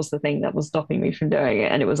think that was the thing that was stopping me from doing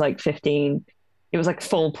it, and it was like 15. It was like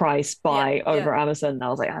full price buy over Amazon. And I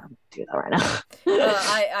was like, I don't want to do that right now.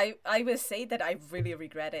 I will say that I really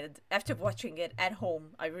regretted after watching it at home.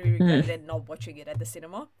 I really regretted not watching it at the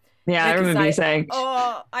cinema. Yeah, I remember you saying.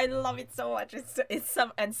 Oh, I love it so much.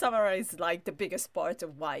 And Samara is like the biggest part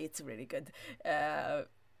of why it's really good. I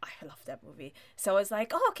love that movie. So I was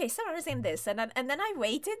like, oh, okay, Samara's in this, and then I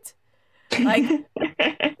waited, like,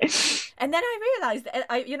 and then I realized,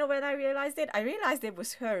 when I realized it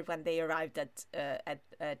was her when they arrived at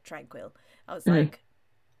Tranquil. I was like,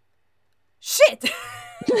 shit.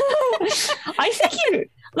 I think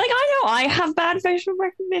I know I have bad facial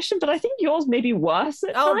recognition, but I think yours may be worse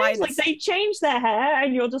at times. Like they change their hair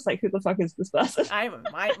and you're just like, who the fuck is this person?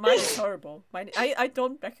 Mine is horrible. I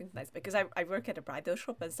don't recognize because I work at a bridal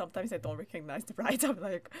shop and sometimes I don't recognize the brides. I'm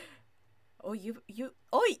like, oh, you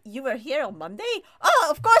were here on Monday? Oh,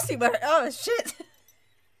 of course you were. Oh, shit.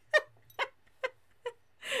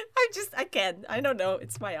 I can't. I don't know.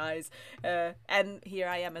 It's my eyes. And here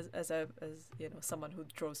I am as someone who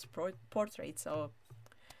draws portraits. So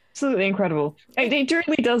absolutely incredible. It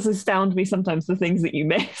really does astound me sometimes the things that you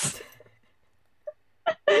miss.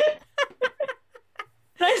 And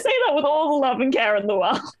I say that with all the love and care in the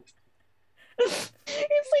world. It's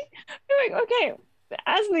like, okay,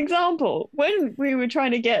 as an example, when we were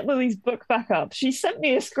trying to get Lily's book back up, she sent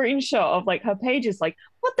me a screenshot of like her pages, like,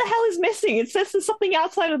 what the hell is missing? It says there's something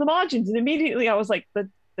outside of the margins. And immediately I was like, the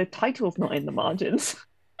title's not in the margins.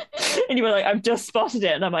 And you were like, I've just spotted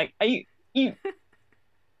it. And I'm like, are you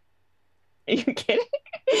kidding?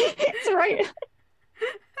 It's right.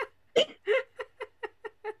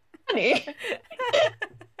 Honey.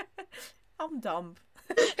 I'm dumb.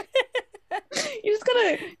 You just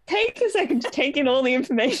gotta take a second to take in all the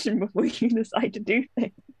information before you decide to do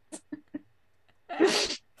things.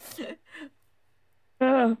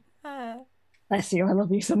 Oh, bless you. I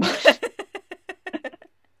love you so much.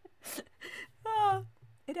 Oh,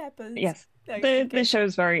 it happens. Yes, the show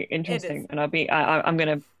is very interesting, and I'm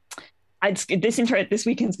gonna. This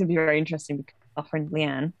weekend's gonna be very interesting because our friend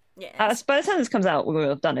Leanne. Yes. By the time this comes out, we will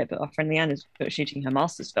have done it. But our friend Leanne is shooting her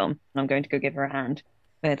master's film, and I'm going to go give her a hand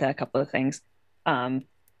with a couple of things. I'm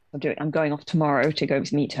going off tomorrow to go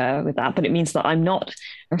meet her with that, but it means that I'm not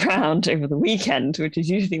around over the weekend, which is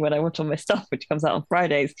usually when I watch all my stuff, which comes out on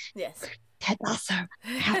Fridays. Yes. Ted Lasso. I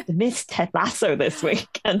have to miss Ted Lasso this week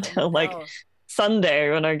until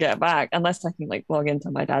Sunday when I get back, unless I can like log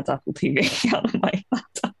into my dad's Apple TV out of my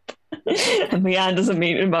laptop. And Leanne doesn't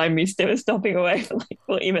remind me stopping away for like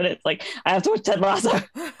 40 minutes. Like, I have to watch Ted Lasso.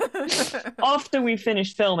 After we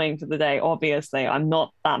finish filming for the day, obviously, I'm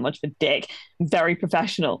not that much of a dick. I'm very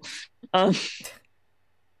professional.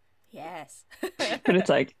 Yes. But it's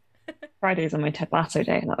like, Friday's on my Ted Lasso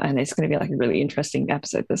day, and it's going to be like a really interesting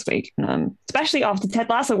episode this week. Especially after Ted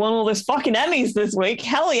Lasso won all those fucking Emmys this week.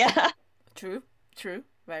 Hell yeah! True, true,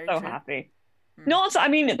 very So true. happy. Mm. No, I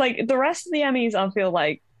mean, like the rest of the Emmys, I feel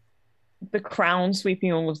like the crown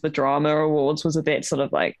sweeping all of the drama awards was a bit sort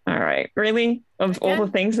of like, all right, really? Of all the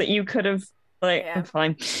Again, things that you could have, like, yeah.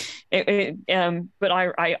 fine. But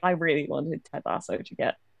I really wanted Ted Lasso to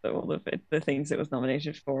get all of the things it was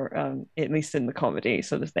nominated for, at least in the comedy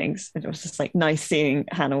sort of things. It was just like nice seeing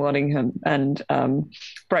Hannah Waddingham and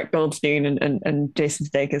Brett Goldstein and Jason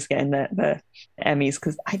Sudeikis getting the Emmys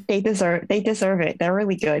because they deserve it. They're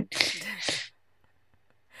really good.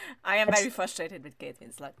 I am very frustrated with Kate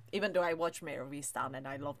Winslet, even though I watched Mayor of Easttown and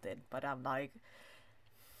I loved it. But I'm like,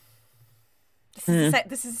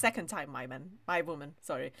 this is the second time my woman,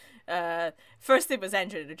 sorry. First it was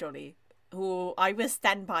Angelina Jolie, who I will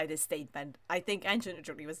stand by this statement. I think Angelina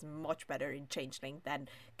Jolie was much better in Changeling than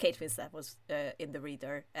Kate Winslet was in The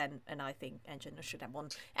Reader, and I think Angelina should have won.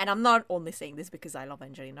 And I'm not only saying this because I love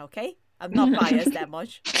Angelina, okay? I'm not biased that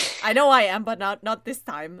much. I know I am, but not this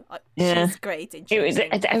time. Yeah. She's great in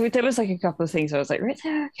Changeling. There was like a couple of things I was like, right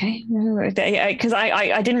there, okay, because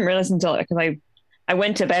I didn't realize until because I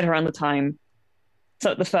went to bed around the time.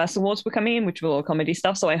 So the first awards were coming in, which were all comedy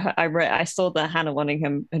stuff. So I saw that Hannah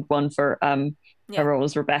Waddingham had won for her role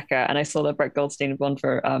as Rebecca, and I saw that Brett Goldstein had won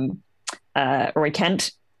for Roy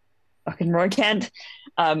Kent, fucking Roy Kent.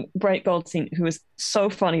 Brett Goldstein, who was so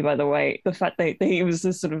funny, by the way. The fact that he was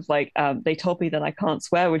just sort of like they told me that I can't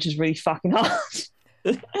swear, which is really fucking hard.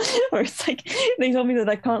 Or it's like they told me that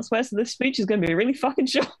I can't swear, so this speech is going to be really fucking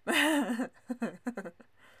short.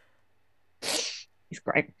 He's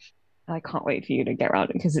great. I can't wait for you to get around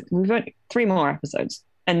it because we've got 3 more episodes,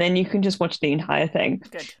 and then you can just watch the entire thing.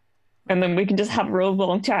 Good. And then we can just have a real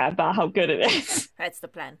long chat about how good it is. That's the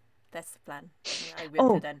plan. I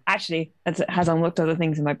will do then. Actually, as unlocked other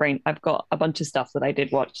things in my brain, I've got a bunch of stuff that I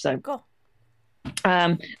did watch. So go.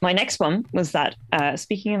 My next one was that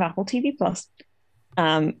speaking of Apple TV Plus,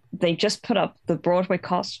 they just put up the Broadway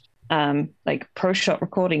cast like pro shot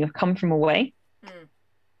recording of Come From Away,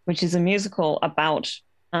 which is a musical about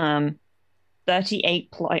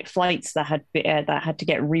 38 flights that had to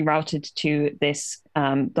get rerouted to this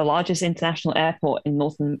the largest international airport in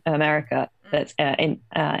North America that's in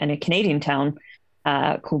a Canadian town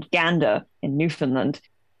called Gander in Newfoundland,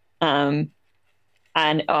 and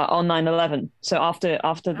on 9/11. So after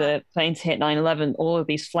the planes hit 9/11, all of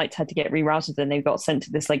these flights had to get rerouted, and they got sent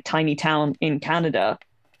to this like tiny town in Canada.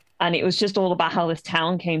 And it was just all about how this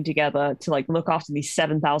town came together to like look after these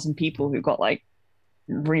 7,000 people who got like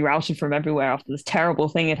rerouted from everywhere after this terrible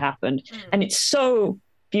thing had happened. And it's so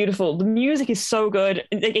beautiful. The music is so good.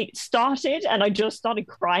 It started and I just started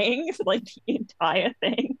crying for like the entire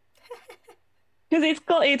thing. Because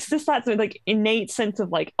it's just that sort of like innate sense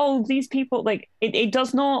of like, oh, these people, like it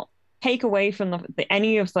does not take away from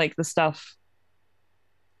any of like the stuff,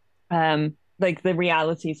 like the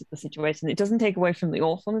realities of the situation. It doesn't take away from the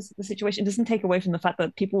awfulness of the situation. It doesn't take away from the fact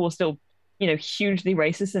that people were still, hugely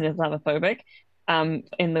racist and Islamophobic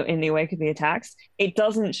in the wake of the attacks. It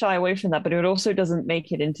doesn't shy away from that, but it also doesn't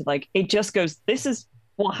make it into like, it just goes, this is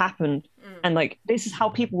what happened, and like this is how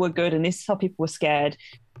people were good and this is how people were scared.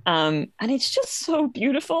 And it's just so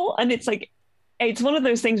beautiful. And it's like, it's one of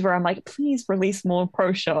those things where I'm like, please release more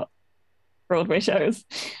pro shot Broadway shows.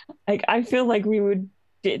 Like, I feel like we would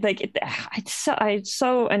like it's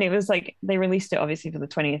so, and it was like, they released it obviously for the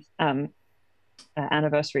 20th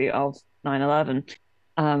anniversary of 9/11.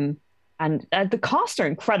 And the cast are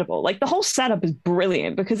incredible. Like the whole setup is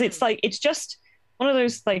brilliant because it's like, it's just one of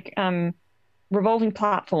those like revolving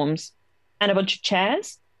platforms and a bunch of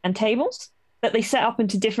chairs and tables that they set up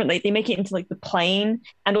into different, like they make it into like the plane,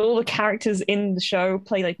 and all the characters in the show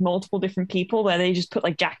play like multiple different people where they just put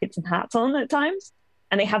like jackets and hats on at times,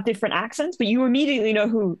 and they have different accents, but you immediately know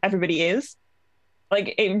who everybody is.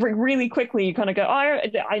 Like it really quickly, you kind of go, oh,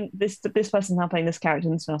 this person's now playing this character,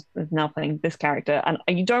 and this person is now playing this character, and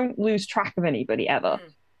you don't lose track of anybody ever.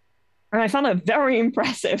 And I found that very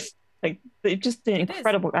impressive. Like it's just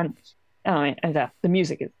incredible, and the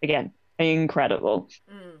music is again incredible.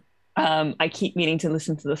 I keep meaning to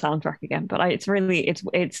listen to the soundtrack again, but it's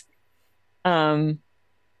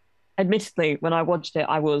admittedly when I watched it,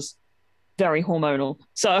 I was very hormonal,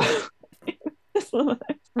 so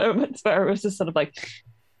moments where it was just sort of like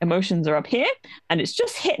emotions are up here, and it's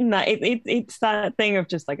just hitting that it's that thing of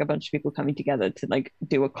just like a bunch of people coming together to like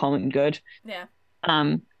do a common good.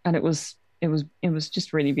 And it was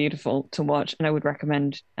just really beautiful to watch, and I would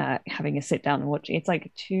recommend having a sit down and watch it. It's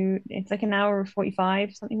like an hour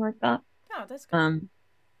 45, something like that. Oh, that's good.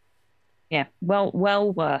 Yeah, well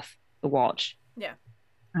worth the watch. Yeah.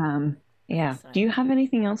 Yeah. Do Excellent. you have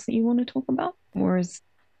anything else that you want to talk about? Or is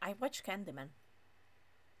I watched Candyman.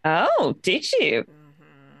 Oh, did you?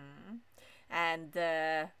 And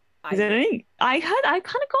Is I there any I heard I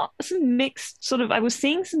kind of got some mixed sort of I was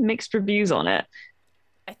seeing some mixed reviews on it.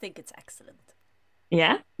 I think it's excellent.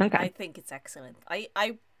 Yeah? I Okay. think it's excellent.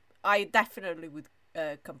 I definitely would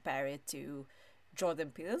compare it to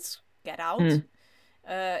Jordan Peele's Get Out. Hmm.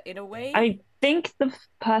 In a way. I think the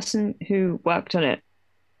person who worked on it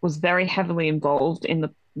was very heavily involved in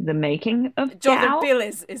the making of Get Jordan Out. Peele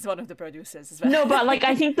is one of the producers as well. No, but like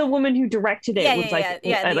I think the woman who directed it yeah, was yeah, yeah,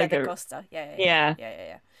 yeah, Nia like a DaCosta. Yeah, yeah, yeah, yeah.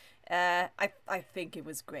 yeah, yeah, yeah. I think it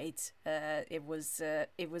was great. It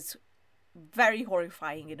was very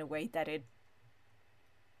horrifying in a way that it,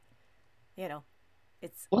 you know,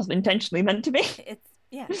 it's Wasn't intentionally meant to be. it's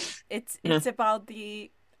yeah, it's Yeah. it's about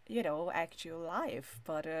the actual life,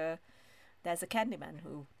 but there's a Candyman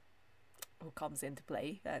who comes into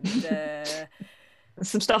play, and There's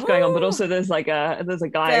some stuff going on, but woo, also there's a guy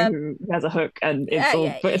the who has a hook and yeah, it's all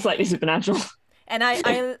yeah, but it's yeah. slightly supernatural. And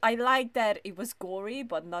I like that it was gory,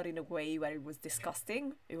 but not in a way where it was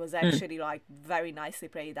disgusting. It was Mm. actually like very nicely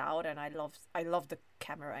played out, and I love the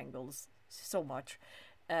camera angles so much.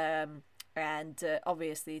 And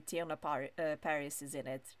obviously Paris is in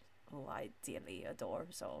it, who I dearly adore.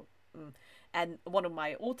 So, and one of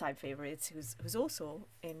my all-time favorites, who's also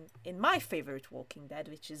in my favorite Walking Dead,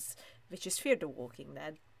 which is Fear the Walking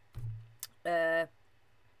Dead. Uh,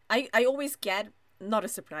 I always get, not a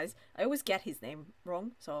surprise, I always get his name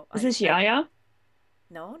wrong. So Is this Yaya?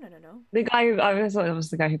 no, no, no, no. The guy who I thought it was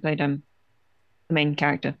the guy who played the main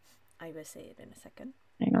character. I will say it in a second.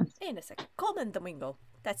 Hang on. In a second. Coleman Domingo.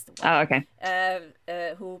 That's the one. Oh,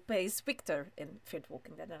 okay. Who plays Victor in Fear the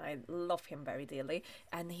Walking Dead, and I love him very dearly.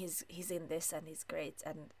 And he's in this, and he's great.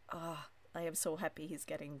 And I am so happy he's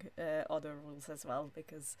getting other roles as well,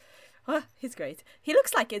 because he's great. He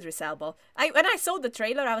looks like Idris Elba. When I saw the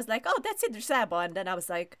trailer, I was like, oh, that's Idris Elba, and then I was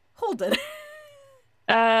like, hold it.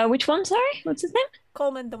 Which one, sorry? What's his name?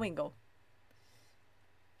 Coleman Domingo.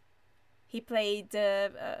 He played.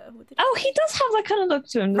 Who did Oh, he does have that kind of look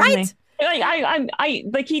to him, doesn't right? he? Like I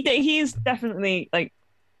like he's definitely like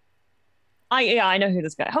I know who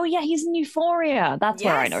this guy. Oh yeah, he's in Euphoria. That's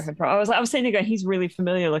where I know Yes. him from. I was saying again, he's really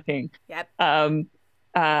familiar looking. Yep. Um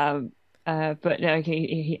but no,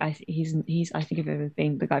 he's I think of him as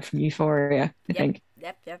being the guy from Euphoria, I Yep. think.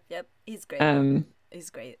 Yep. He's great. Um He's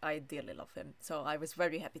great. I dearly love him. So I was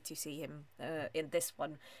very happy to see him in this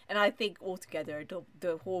one. And I think altogether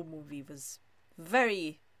the whole movie was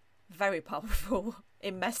very, very powerful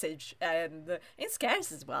in message and in scares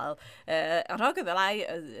as well. I'm not gonna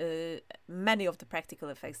lie, many of the practical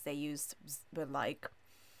effects they used were like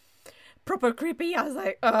proper creepy. I was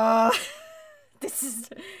like, this is.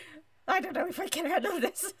 I don't know if I can handle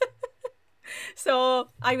this. So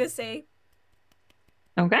I would say,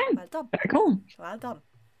 okay. well done. Very cool. Well done.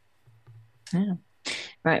 Yeah.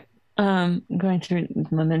 Right. I'm going through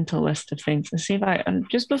my mental list of things to see if I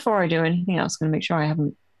just before I do anything else, I'm gonna make sure I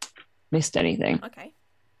haven't missed anything. Okay.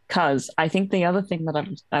 Because I think the other thing that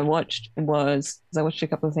I watched was because I watched a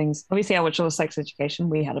couple of things. Obviously, I watched all of Sex Education.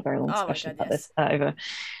 We had a very long Oh my discussion god, about yes. this over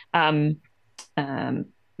um,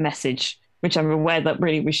 message, which I'm aware that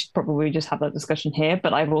really we should probably just have that discussion here.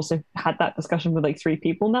 But I've also had that discussion with like 3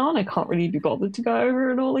 people now, and I can't really be bothered to go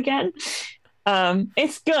over it all again.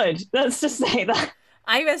 It's good. Let's just say that.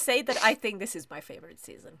 I will say that I think this is my favorite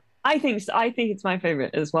season. I think so. I think it's my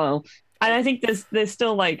favorite as well. And I think there's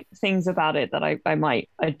still like things about it that I might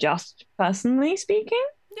adjust personally speaking.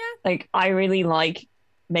 Yeah. Like I really like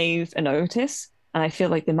Maeve and Otis, and I feel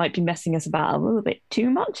like they might be messing us about a little bit too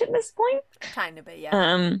much at this point. Kind of,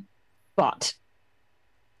 yeah. But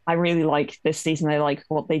I really like this season. I like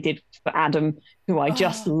what they did for Adam, who I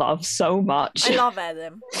just love so much. I love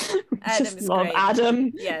Adam. Adam just is love great.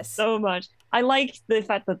 Adam Yes. so much. I like the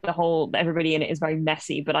fact that everybody in it is very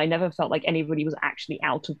messy, but I never felt like anybody was actually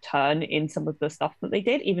out of turn in some of the stuff that they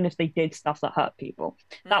did, even if they did stuff that hurt people.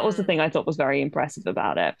 That was the thing I thought was very impressive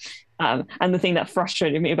about it. And the thing that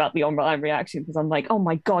frustrated me about the online reaction, because I'm like, oh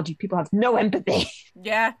my God, you people have no empathy.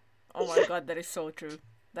 Yeah. Oh my god, that is so true.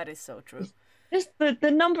 That is so true. Just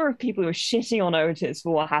the number of people who are shitting on Otis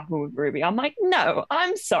for what happened with Ruby. I'm like, no,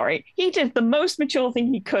 I'm sorry. He did the most mature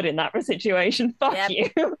thing he could in that situation. Fuck Yep.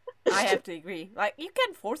 you. I have to agree. Like, you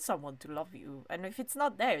can't force someone to love you, and if it's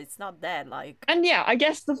not there, it's not there. Like, And yeah, I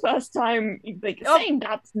guess the first time, like, saying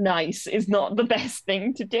that's nice is not the best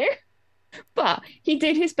thing to do. But he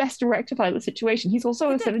did his best to rectify the situation. He's also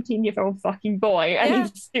He a did. 17-year-old fucking boy, and Yeah.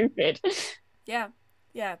 he's stupid. yeah.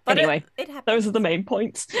 But Anyway, it happens. those are the main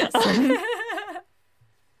points. Yes.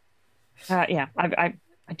 Yeah,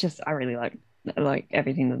 I really like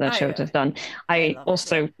everything that that I show has done. I I love it. Yeah.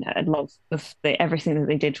 also love everything that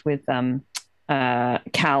they did with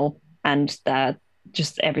Cal, and that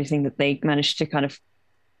just everything that they managed to kind of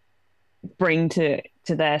bring to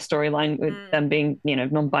their storyline with Mm, them being,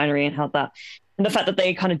 non-binary, and how that, and the fact that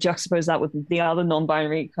they kind of juxtapose that with the other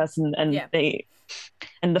non-binary person, yeah.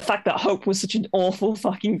 and the fact that Hope was such an awful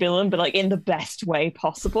fucking villain, but like in the best way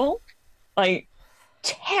possible. Like,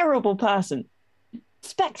 terrible person,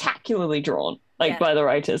 spectacularly drawn, like Yeah. by the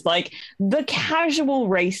writers. Like, the casual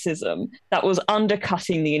racism that was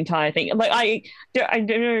undercutting the entire thing. Like, I don't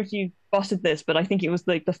know if you spotted this, but I think it was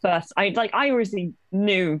like the first. I already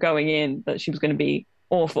knew going in that she was going to be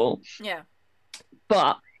awful, Yeah.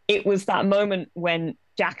 but it was that moment when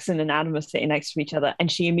Jackson and Adam are sitting next to each other,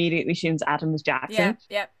 and she immediately assumes Adam is Yeah. Jackson,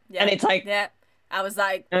 Yeah. and Yeah. it's like, Yeah. I was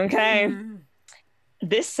like, okay,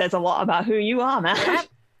 this says a lot about who you are, man. yeah.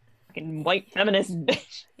 Fucking white feminist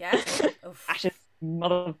bitch. Yeah. Oof. Fascist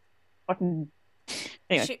motherfucking.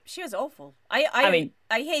 Anyway, She was awful. I mean,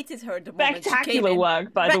 I hated her the moment she came spectacular in.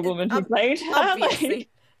 work by the woman who played her. Obviously, Like,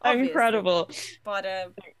 obviously. incredible. But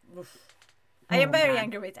oof. I Oh am very man.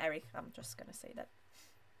 angry with Eric. I'm just gonna say that.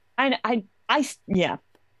 And yeah.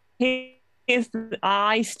 He is.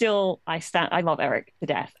 I stand. I love Eric to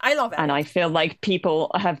death, I love and I Eric. feel like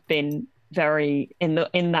people have been very in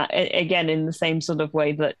that again, in the same sort of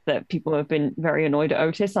way that people have been very annoyed at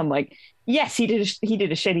Otis. I'm like, yes, he did a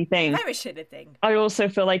shitty thing. Very shitty thing. I also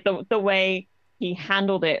feel like the way he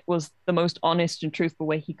handled it was the most honest and truthful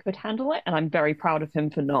way he could handle it, and I'm very proud of him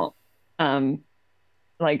for not, um,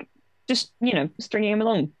 like, just stringing him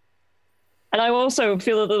along. And I also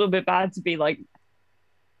feel a little bit bad to be like,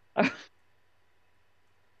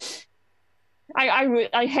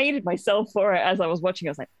 I hated myself for it as I was watching.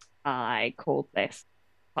 I was like, I called this.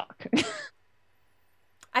 Fuck.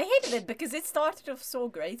 I hated it because it started off so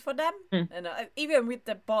great for them, Mm. and even with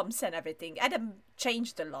the bombs and everything, Adam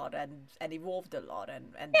changed a lot and evolved a lot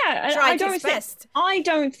and Yeah, and tried his best. I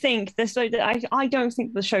don't think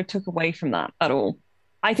the show took away from that at all.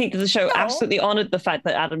 I think that the show No, absolutely honored the fact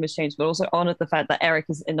that Adam has changed, but also honored the fact that Eric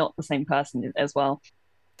is not the same person as well.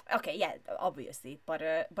 okay, yeah, obviously, but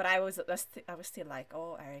I was still like,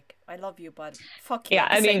 oh, Eric, I love you, but fuck you Yeah,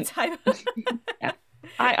 at the I same mean, time. yeah,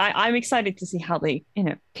 I'm excited to see how they,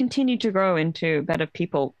 continue to grow into better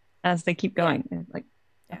people as they keep Yeah, going. And, like,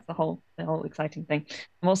 yeah, that's the whole exciting thing.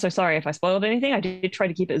 I'm also sorry if I spoiled anything. I did try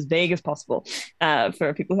to keep it as vague as possible,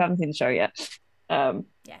 for people who haven't seen the show yet. Um,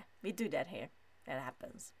 yeah. We do that here. That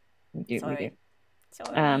happens. we do. Sorry,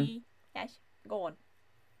 Um, sorry. Yes, go on.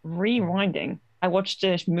 Rewinding, I watched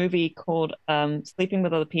a movie called Sleeping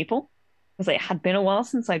with Other People, because it had been a while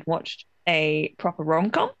since I'd watched a proper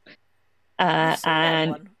rom-com. I saw that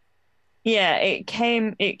And one. yeah, it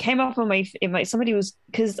came up on somebody was,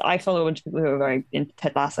 because I follow a bunch of people who are very into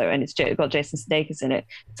Ted Lasso, and it's got Jason Sudeikis in it.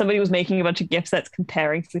 Somebody was making a bunch of gift sets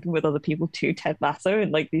comparing Sleeping with Other People to Ted Lasso in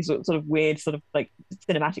like these sort of weird, sort of like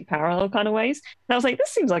cinematic parallel kind of ways. And I was like, this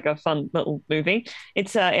seems like a fun little movie.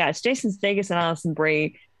 It's Jason Sudeikis and Alison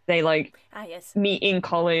Brie. They like Ah, yes. meet in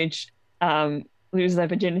college, lose their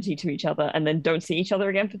virginity to each other, and then don't see each other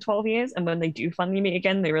again for 12 years. And when they do finally meet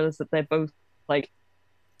again, they realize that they're both like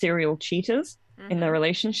serial cheaters in their Mm-hmm.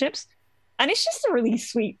 relationships. And it's just a really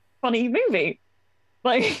sweet, funny movie.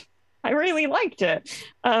 Like, I really liked it.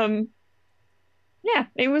 Yeah,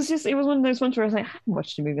 it was one of those ones where I was like, I haven't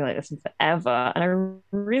watched a movie like this in forever. And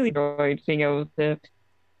I really enjoyed being able to.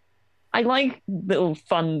 I like little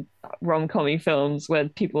fun rom-com films where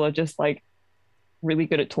people are just like really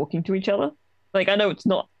good at talking to each other. Like, I know it's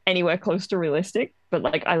not anywhere close to realistic, but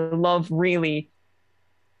like, I love really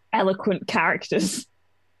eloquent characters.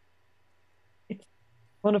 It's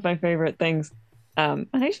one of my favorite things. And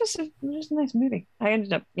it's just a nice movie. I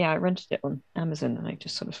rented it on Amazon, and I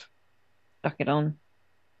just sort of stuck it on.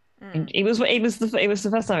 And Mm. it was the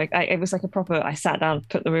first time it was like a proper. I sat down,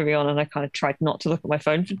 put the movie on, and I kind of tried not to look at my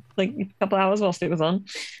phone for like a couple hours whilst it was on.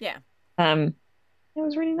 Yeah, Um, it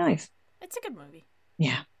was really nice. it's a good movie.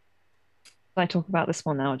 Yeah. Should I talk about this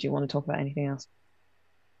one now? Or do you want to talk about anything else?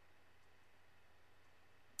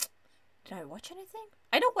 Did I watch anything?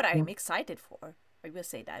 I know what I'm excited for. I will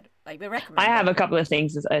say that. I will I recommend have it. a couple of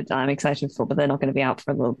things that I'm excited for, but they're not going to be out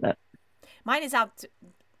for a little bit. Mine is out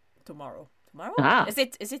tomorrow. Tomorrow? Ah, Is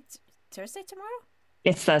it Thursday tomorrow?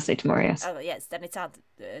 it's Thursday tomorrow, yes. Oh yes, then it's out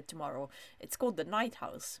tomorrow. It's called The Night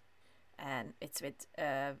House, and it's with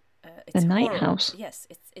The it's Night horror. House. Yes,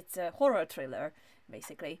 it's a horror thriller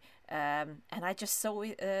basically. And I just saw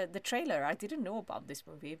the trailer. I didn't know about this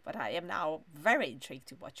movie, but I am now very intrigued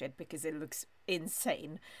to watch it because it looks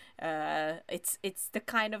insane. It's the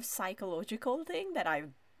kind of psychological thing that I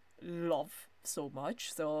love so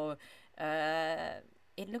much. So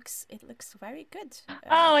it looks very good.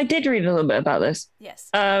 Oh, I did read a little bit about this. Yes.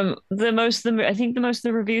 I think the most of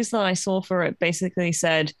the reviews that I saw for it basically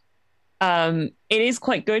said it is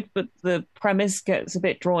quite good, but the premise gets a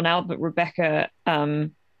bit drawn out. But Rebecca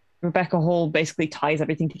Hall basically ties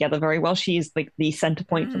everything together very well. She is like the center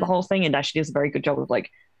point for the whole thing, and actually does a very good job of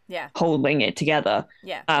like Yeah. holding it together.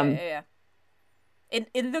 Yeah. Um, Yeah.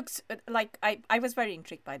 It looks like I was very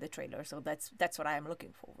intrigued by the trailer, so that's what I am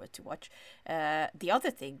looking forward to watch. The other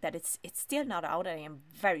thing that it's still not out, and I am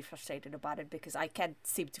very frustrated about it because I can't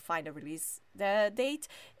seem to find a release date,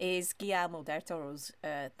 is Guillermo del Toro's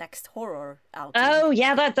next horror outing. Oh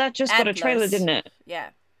yeah, that just got a trailer, Antlers. didn't it?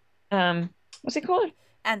 Yeah, What's it called?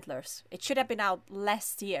 Antlers. It should have been out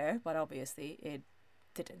last year, but obviously it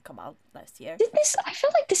didn't come out last year. Did this? I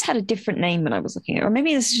feel like this had a different name when I was looking at it, or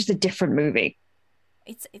maybe this is just a different movie.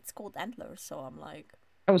 It's called Antlers, so I'm like,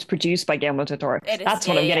 It was produced by Guillermo del Toro. It is, That's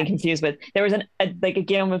what yeah, I'm getting yeah. confused with. There was a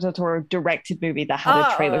Guillermo del Toro directed movie that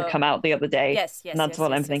had a trailer Oh, come out the other day. yes, And that's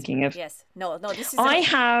what I'm thinking of. Yes, no, this is I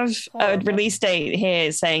have a horror. release date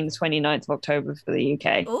here saying the 29th of October for the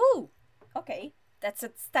UK. Ooh, okay. That's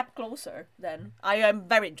a step closer then. I am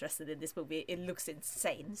very interested in this movie. It looks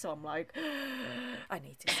insane, so I'm like, I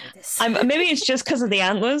need to see this. Maybe it's just because of the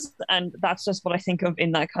antlers, and that's just what I think of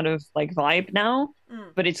in that kind of like vibe now.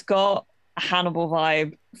 But it's got a Hannibal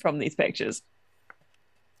vibe from these pictures.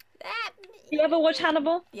 You ever watch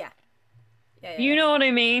Hannibal? Yeah. Yeah, You know what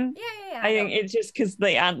I mean? Yeah. I think know. it's just because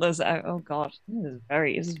the antlers are, oh god,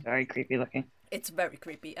 this is very creepy looking. It's very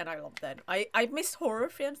creepy, and I love that. I miss horror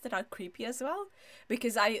films that are creepy as well,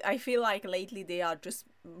 because I feel like lately they are just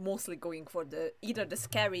mostly going for either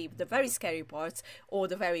the very scary parts or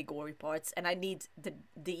the very gory parts, and I need the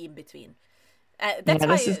in between. That's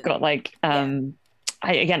why This has got like I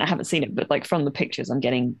haven't seen it, but like from the pictures, I'm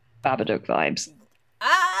getting Babadook vibes.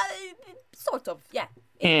 Sort of, yeah.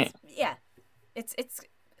 It's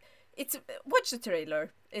watch the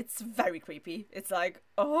trailer. It's very creepy. It's like,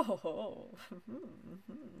 oh,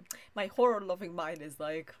 my horror-loving mind is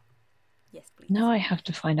like, yes, please. Now I have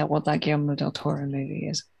to find out what that Guillermo del Toro movie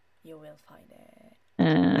is. You will find it.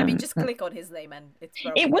 I mean, just Um, click on his name and it's.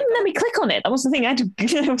 It wouldn't let me click on it. That was the thing. I had to.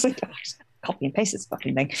 I was like, oh, just copy and paste this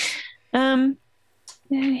fucking thing. Yeah,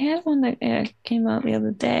 he had one that came out the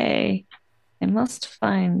other day. I must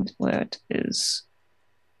find where it is.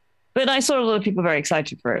 But I saw a lot of people very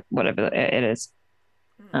excited for it, whatever it is.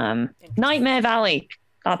 Nightmare Valley.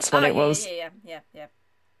 That's what it was. Yeah.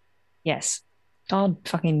 Yes. God,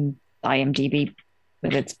 fucking IMDb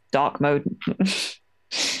with its dark mode.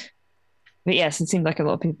 But yes, it seemed like a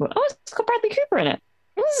lot of people. Oh, it's got Bradley Cooper in it.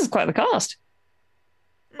 Oh, this is quite the cast.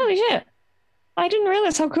 Holy shit. I didn't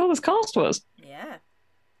realize how cool this cast was. Yeah.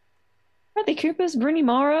 Bradley Cooper's Rooney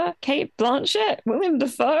Mara, Kate Blanchett, William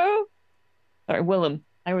Dafoe. Sorry, Willem.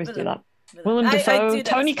 I always do that. Willem I Dafoe, do that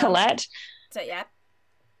Tony as well. Collette. So yeah.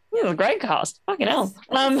 This is a great cast. Fucking hell.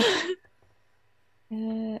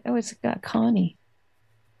 It's got Carney.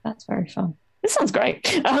 That's very fun. This sounds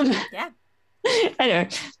great. Yeah. Anyway,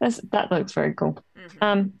 that looks very cool.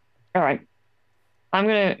 Mm-hmm. All right. I'm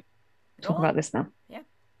gonna talk Go on. about this now. Yeah.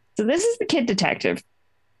 So this is The Kid Detective.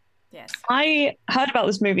 Yes. I heard about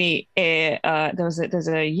this movie. There's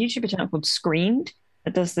a YouTuber channel called Screened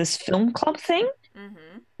that does this film club thing.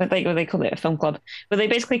 Mm-hmm. But they call it a film club. But they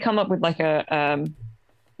basically come up with like a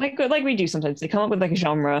like we do sometimes. They come up with like a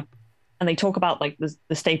genre, and they talk about like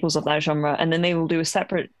the staples of that genre, and then they will do a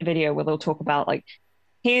separate video where they'll talk about like,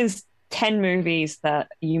 here's 10 movies that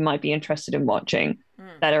you might be interested in watching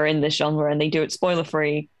that are in this genre, and they do it spoiler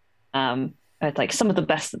free. It's like some of the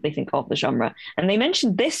best that they think of the genre, and they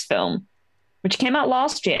mentioned this film, which came out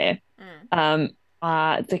last year.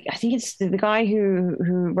 I think it's the guy who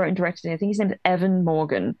wrote and directed it. I think his name is Evan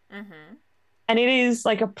Morgan, and it is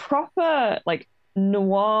like a proper like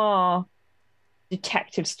noir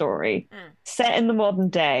detective story set in the modern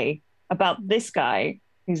day about this guy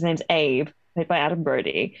whose name's Abe, played by Adam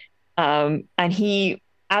Brody. And he,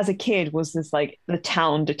 as a kid, was this like the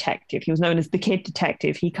town detective. He was known as the Kid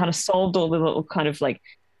Detective. He kind of solved all the little kind of like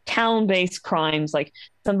town-based crimes, like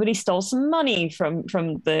somebody stole some money from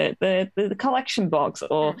the collection box,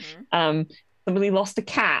 or somebody lost a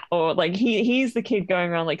cat, or like he's the kid going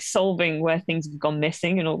around like solving where things have gone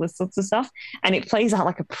missing and all this sorts of stuff. And it plays out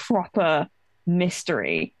like a proper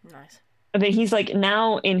mystery. Nice. But he's like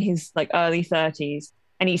now in his like early 30s,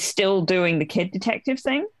 and he's still doing the kid detective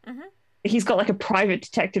thing. He's got like a private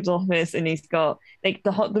detective's office, and he's got like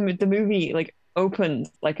the movie like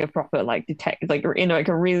opens like a proper like detective, like in like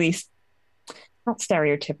a really not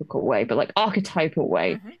stereotypical way, but like archetypal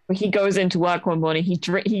way, Mm-hmm. where he goes into work one morning, he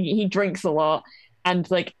drinks a lot, and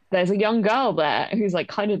like there's a young girl there who's like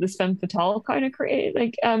kind of this femme fatale kind of create,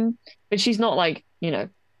 but she's not like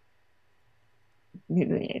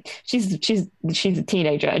she's a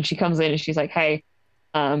teenager, and she comes in and she's like, hey,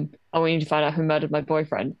 I want you to find out who murdered my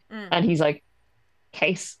boyfriend, Mm. and he's like,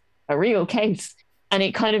 case, a real case. And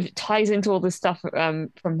it kind of ties into all this stuff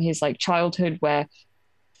from his like childhood where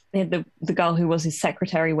the girl who was his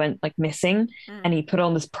secretary went like missing, Mm. and he put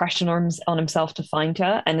on this pressure on himself to find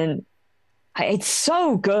her. And then it's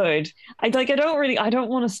so good. I don't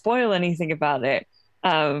want to spoil anything about it,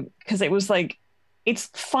 because it was like it's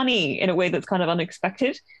funny in a way that's kind of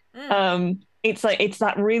unexpected. Mm. It's like it's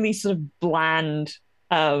that really sort of bland,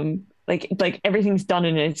 like everything's done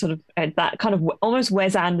in a sort of that kind of almost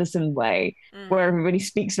Wes Anderson way, Mm. where everybody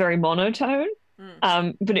speaks very monotone.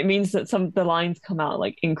 Mm. But it means that some of the lines come out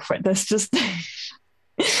like incredible. There's just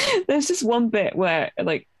there's just one bit where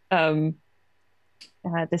like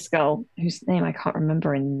this girl whose name I can't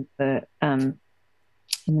remember in the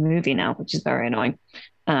movie now, which is very annoying.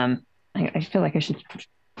 I feel like I should.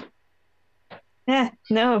 Yeah,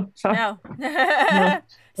 no, fuck, No. no,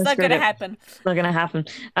 It's I not screwed gonna it. happen. It's not gonna happen.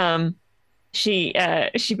 She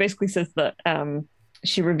basically says that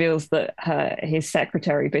she reveals that his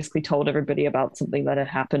secretary basically told everybody about something that had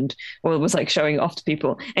happened, or was like showing it off to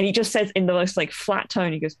people, and he just says in the most like flat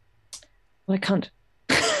tone, he goes, "Well, I can't."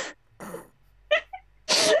 And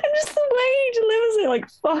just the way he delivers it, like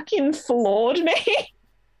fucking floored me.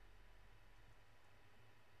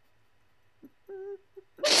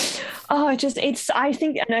 Oh, I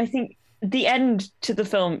think the end to the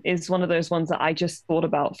film is one of those ones that I just thought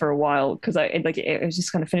about for a while because it was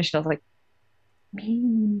just kind of finished. And I was like,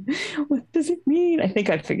 mean, what does it mean? I think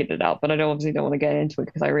I figured it out, but I don't obviously don't want to get into it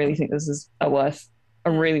because I really think this is a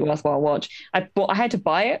Mm. really worthwhile watch. I had to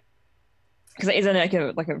buy it because it isn't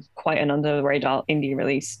like a quite an under the radar indie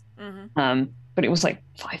release. Mm-hmm. But it was like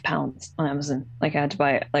 £5 on Amazon. Like I had to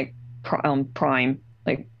buy it like on Prime.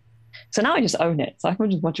 Like so now I just own it. So I can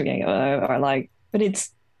just watch it again or I like. But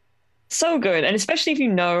it's so good, and especially if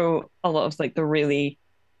you know a lot of like the really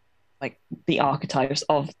like the archetypes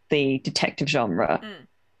of the detective genre. Mm.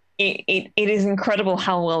 It is incredible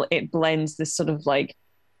how well it blends this sort of like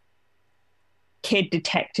kid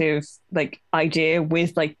detective like idea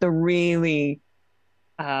with like the really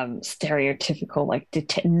stereotypical like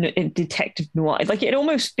detective noir. Like it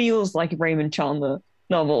almost feels like a Raymond Chandler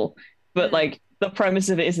novel, but Mm. like the premise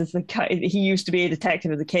of it is he used to be a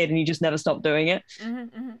detective as a kid and he just never stopped doing it. Mm-hmm.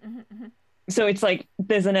 Mm-hmm. Mm-hmm. Mm-hmm. So it's like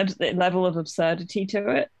there's an level of absurdity to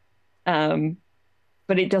it,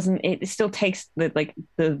 but it doesn't. It still takes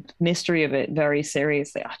the mystery of it very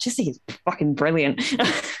seriously. I just think it's fucking brilliant.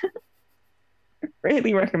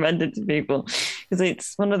 Really recommend it to people because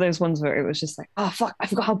it's one of those ones where it was just like, oh fuck, I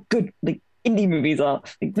forgot how good like indie movies are.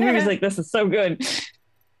 Like movies like this are so good.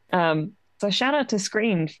 So shout out to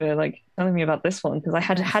Screen for like telling me about this one because I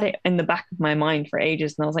had it in the back of my mind for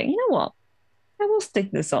ages, and I was like, you know what, I will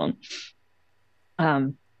stick this on.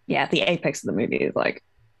 Yeah, the apex of the movie is like,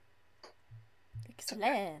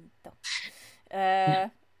 Excellent. yeah.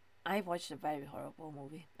 I watched a very horrible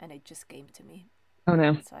movie and it just came to me. Oh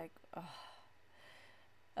no. It's like,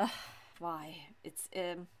 why? It's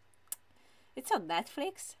on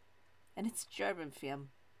Netflix and it's German film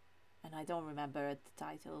and I don't remember the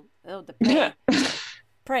title. Oh, the Prey.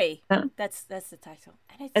 Prey. Huh? That's the title.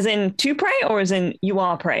 And it's As in to prey or as in you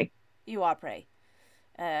are prey? You Are Prey.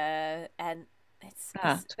 And it's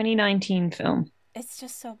 2019 film. it's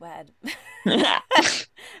just so bad.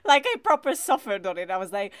 Like I proper suffered on it. I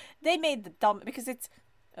was like, they made the dumb because it's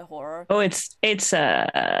a horror. Oh, it's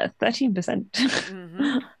 13%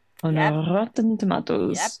 Mm-hmm. on Yep. Rotten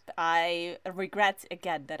Tomatoes. Yep, I regret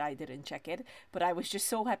again that I didn't check it, but I was just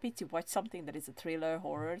so happy to watch something that is a thriller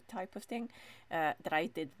horror type of thing that I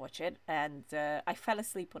did watch it, and I fell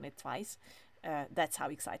asleep on it twice. That's how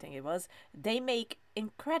exciting it was. They make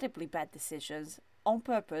incredibly bad decisions on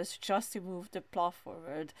purpose just to move the plot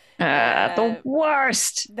forward. The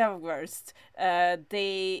worst. The worst.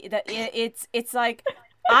 It's like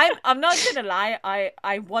I'm not gonna lie.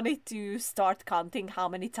 I wanted to start counting how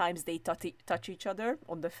many times they touch each other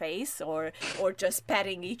on the face or just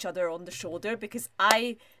patting each other on the shoulder because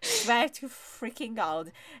I swear to freaking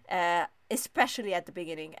God, especially at the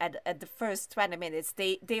beginning at the first 20 minutes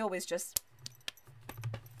they always just.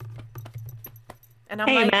 And I'm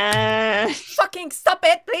Hey like, man. fucking stop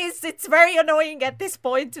it, please. It's very annoying at this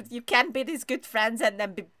point. You can't be these good friends and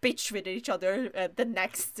then be bitch with each other the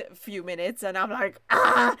next few minutes. And I'm like,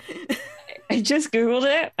 ah. I just Googled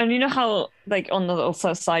it, and you know how, like, on the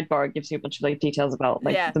also sidebar, it gives you a bunch of like details about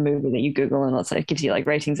like Yeah. the movie that you Google, and let's say it gives you like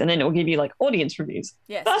ratings, and then it will give you like audience reviews.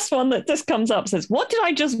 Yes. First one that just comes up says, "What did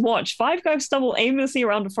I just watch? Five guys stumble aimlessly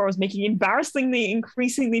around a forest, making embarrassingly,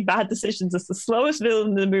 increasingly bad decisions as the slowest villain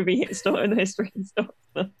in the movie in the history of Star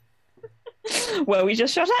Were we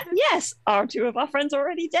just shot at? Yes. Are two of our friends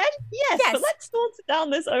already dead? Yes. Yes. But let's sort down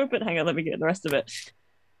this open. Hang on, let me get the rest of it.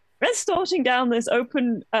 We're starting down this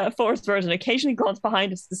open forest road and occasionally glance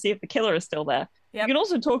behind us to see if the killer is still there. Yep. You can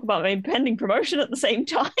also talk about impending promotion at the same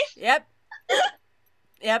time. Yep.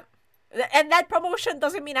 Yep. And that promotion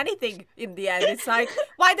doesn't mean anything in the end. It's like,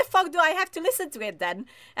 why the fuck do I have to listen to it then?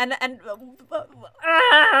 And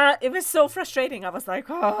it was so frustrating. I was like,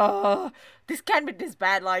 oh, this can't be this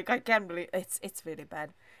bad. Like, I can't believe it's really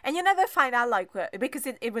bad. And you never find out, like, because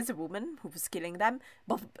it was a woman who was killing them,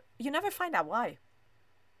 but you never find out why.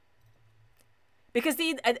 Because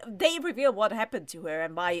they reveal what happened to her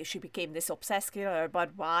and why she became this obsessed killer,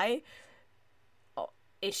 but why? Oh,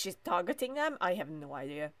 is she targeting them? I have no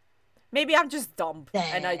idea. Maybe I'm just dumb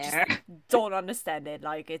and I just don't understand it.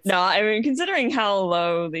 Like, it's... No, I mean, considering how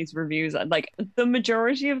low these reviews are, like, the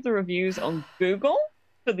majority of the reviews on Google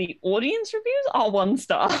for the audience reviews are 1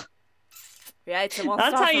 star. Yeah, it's a 1 That's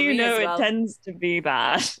star how for you me know as well. It tends to be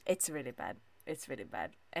bad. It's really bad. It's really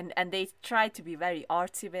bad. And they try to be very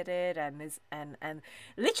artsy with it, and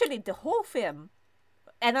literally the whole film,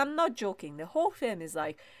 and I'm not joking, the whole film is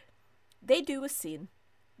like, they do a scene.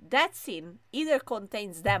 That scene either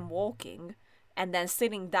contains them walking and then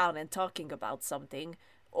sitting down and talking about something,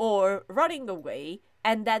 or running away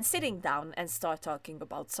and then sitting down and start talking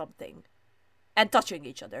about something. And touching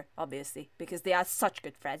each other, obviously, because they are such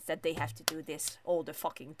good friends that they have to do this all the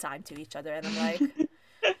fucking time to each other. And I'm like,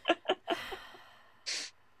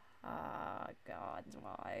 oh, God,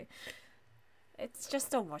 why? It's just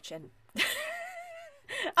so much. And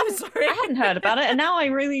I'm sorry. I hadn't heard about it, and now I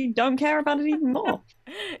really don't care about it even more.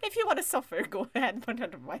 If you want to suffer, go ahead, but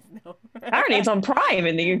otherwise, no. Apparently, it's on Prime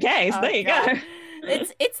in the UK, so there you go.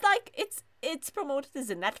 It's like it's promoted as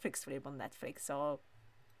a Netflix film on Netflix, so.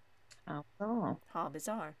 Oh. How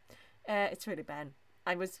bizarre. It's really bad.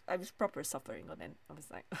 I was proper suffering on it. I was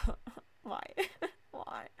like, why?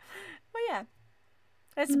 Why? But yeah.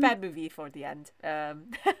 It's a bad movie for the end.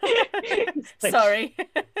 Sorry.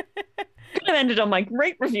 Could have ended on my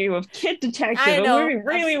great review of Kid Detective, I know. a movie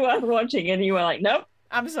really worth watching, and you were like, nope.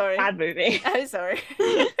 I'm sorry. Bad movie. I'm sorry.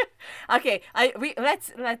 Okay,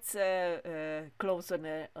 let's close on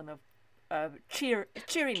a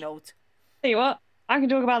cheery note. Tell you what, I can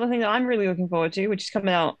talk about the thing that I'm really looking forward to, which is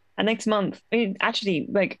coming out next month. I mean, actually,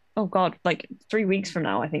 like, oh God, like 3 weeks from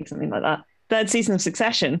now, I think, something like that. 3rd season of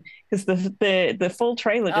Succession, because the full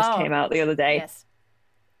trailer just came out the other day. Yes.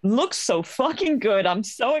 Looks so fucking good. I'm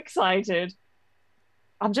so excited.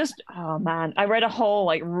 Oh man, I read a whole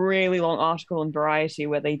like really long article in Variety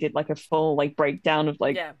where they did like a full like breakdown of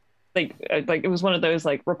like it was one of those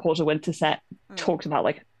like reporter went to set, talked about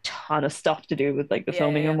like a ton of stuff to do with like the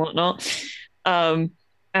filming and whatnot. And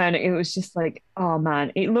it was just like, oh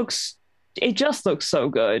man, it just looks so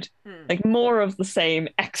good. Like more of the same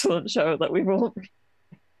excellent show that we've all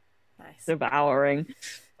devouring.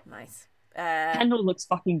 Nice. Kendall looks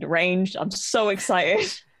fucking deranged. I'm so excited.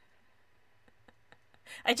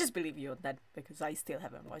 I just believe you on that because I still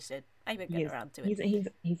haven't watched it. I will get around to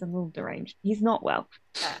it. He's a little deranged. He's not well.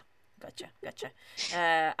 Gotcha.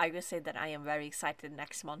 I will say that I am very excited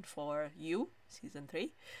next month for You, season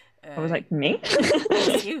 3. I was like, me?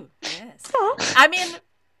 It's you, yes. I mean,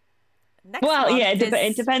 next month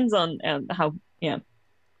it depends on how,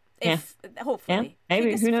 hopefully.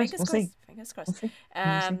 Maybe, who knows? We'll see. Fingers crossed.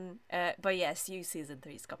 But yes, You season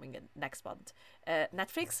 3 is coming in next month.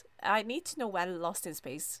 Netflix, I need to know when Lost in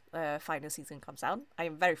Space final season comes out. I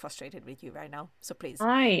am very frustrated with you right now, so please.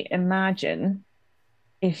 I imagine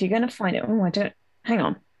if you're going to find it, hang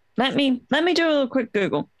on. Let me do a little quick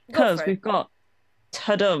Google, because we've got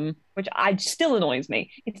Tadum, which still annoys me.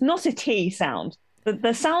 It's not a T sound.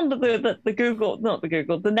 The sound of the Google, not the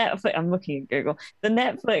Google, the Netflix, I'm looking at Google, the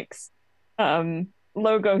Netflix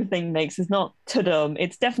logo thing makes is not Tadum.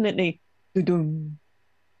 It's definitely Tudum.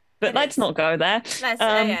 But let's not go there. Let's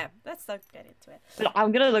not get into it. But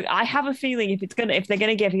I'm gonna look. I have a feeling if they're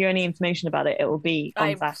gonna give you any information about it, it will be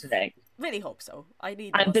on Saturday. Really hope so. I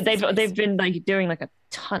need. And they've been like doing like a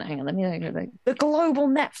ton. Hang on, let me like the global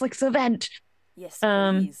Netflix event. Yes,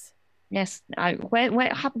 please. Yes.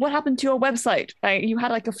 What happened to your website? You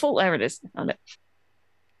had like a full. There it is. Found it.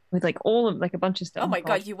 With like all of like a bunch of stuff. Oh my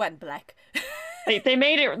God, you went black. They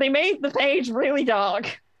made it. They made the page really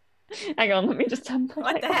dark. Hang on, let me just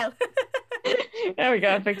What the hell? There we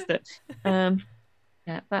go. I fixed it.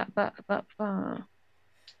 Yeah,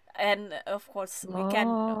 And of course,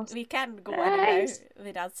 Lost we can't go anywhere Space.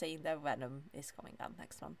 without saying that Venom is coming out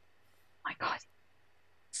next month. My God,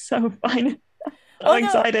 so fun. So Oh no,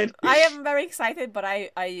 excited. I am very excited, but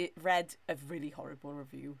I read a really horrible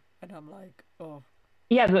review, and I'm like, oh,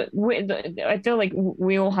 Yeah, but I feel like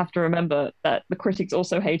we all have to remember that the critics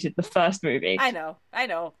also hated the first movie. I know.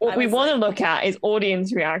 What I we was want to like, look at is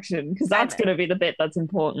audience reaction because I that's know. going to be the bit that's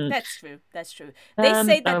important. That's true. That's true. They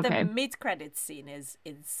say that the Okay. mid-credit scene is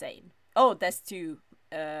insane. Oh, there's two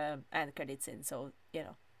end credits in, so you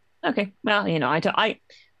know. Okay. Well, because I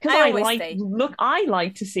I always like stay. I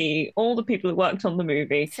like to see all the people who worked on the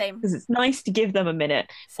movie Same. because it's nice to give them a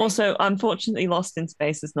minute. Same. Also, unfortunately, Lost in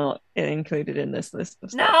Space is not included in this list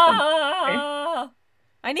of No, stuff.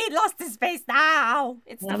 I need Lost in Space now.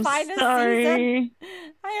 It's the I'm final sorry. season.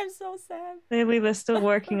 I am so sad. Clearly, they're still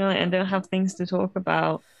working on it and don't have things to talk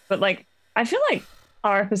about. But like, I feel like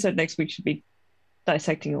our episode next week should be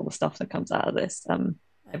dissecting all the stuff that comes out of this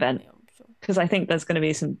event because I think there's going to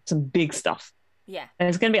be some big stuff. Yeah.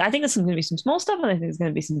 There's going to be, I think there's going to be some small stuff, and I think there's going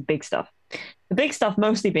to be some big stuff. The big stuff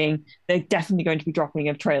mostly being they're definitely going to be dropping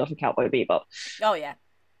a trailer for Cowboy Bebop. Oh yeah.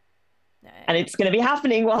 And it's going to be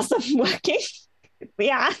happening whilst I'm working.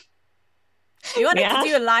 Yeah. You wanted to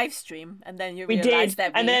do a live stream, and then you realized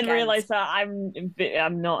that and then realized that I'm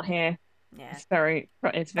not here. Yeah. It's very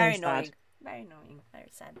annoying. sad. Very annoying. Very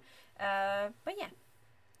sad. But yeah.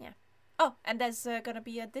 Oh, and there's gonna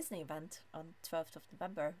be a Disney event on 12th of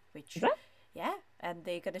November, which Is that? Yeah, and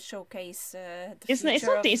they're gonna showcase the Isn't it?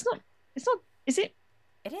 future It's not. Is it?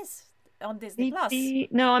 It is on Disney Plus.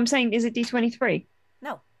 No, I'm saying, is it D23?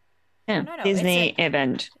 No. Yeah, No. Disney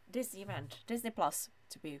event. Disney event, Disney Plus.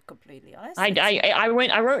 To be completely honest,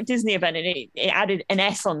 I wrote Disney event and it added an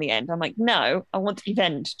S on the end. I'm like, no, I want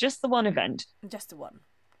event, just the one event. Just the one.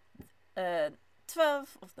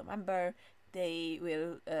 12th of November. They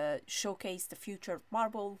will showcase the future of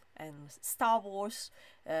Marvel and Star Wars.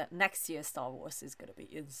 Next year, Star Wars is gonna be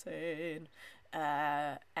insane.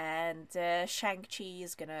 And Shang-Chi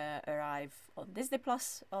is gonna arrive on Disney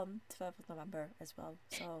Plus on 12th of November as well.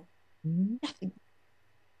 So nothing.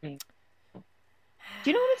 Do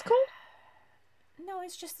you know what it's called? No,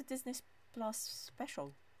 it's just a Disney Plus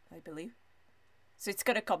special, I believe. So it's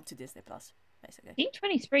gonna come to Disney Plus, basically.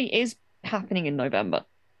 D23 is happening in November.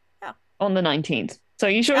 Oh. On the 19th. So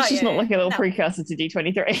are you sure it's just not like a little precursor to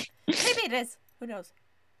D23? Maybe it is. Who knows?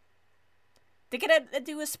 They're gonna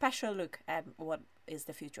do a special look at what is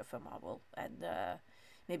the future for Marvel, and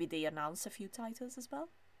maybe they announce a few titles as well.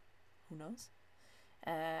 Who knows?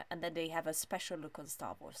 And then they have a special look on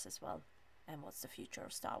Star Wars as well, and what's the future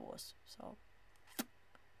of Star Wars. So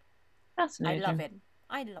fascinating.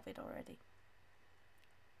 I love it already.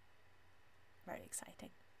 Very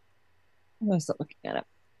exciting. I'm gonna stop looking at it.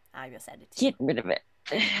 I will send it to Get rid of it.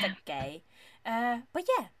 Okay. But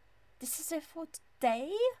yeah, this is it for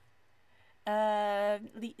today.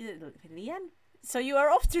 Leanne? So you are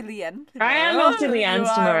off to Leanne tomorrow. I am off to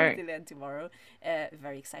Leanne's tomorrow.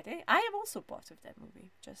 Very exciting. I am also part of that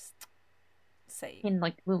movie. Just saying. In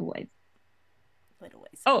like little ways. Little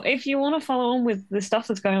ways. Oh, if you want to follow on with the stuff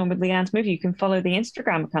that's going on with Leanne's movie, you can follow the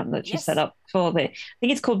Instagram account that she set up for I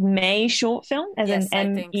think it's called May Short Film, as in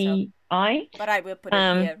MEI. But I will put it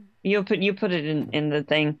here. You put it in the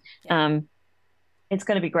thing. Yeah. It's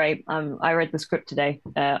going to be great. I read the script today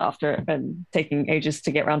after taking ages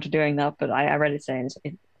to get around to doing that, but I read it today, and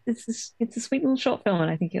it's a sweet little short film,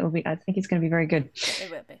 and I think it's going to be very good.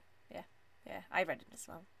 It will be. Yeah. I read it as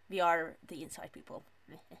well. We are the inside people.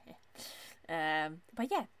 But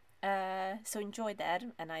yeah. So enjoy that,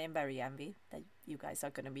 and I am very envy that you guys are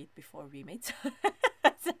gonna meet before we meet.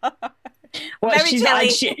 Well,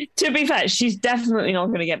 to be fair, she's definitely not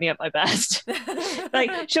going to get me at my best.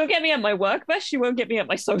 Like, she'll get me at my work best, she won't get me at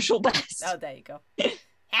my social best. Oh, there you go.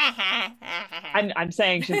 I'm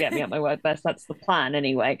saying she'll get me at my work best. That's the plan,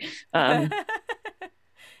 anyway.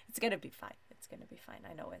 It's gonna be fine.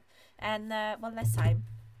 I know it. And one last time,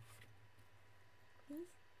 please.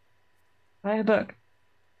 Buy a book.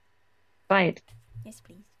 Buy it. Yes,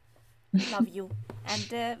 please. Love you,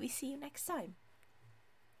 and we see you next time.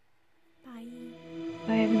 Bye.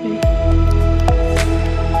 Bye, everybody.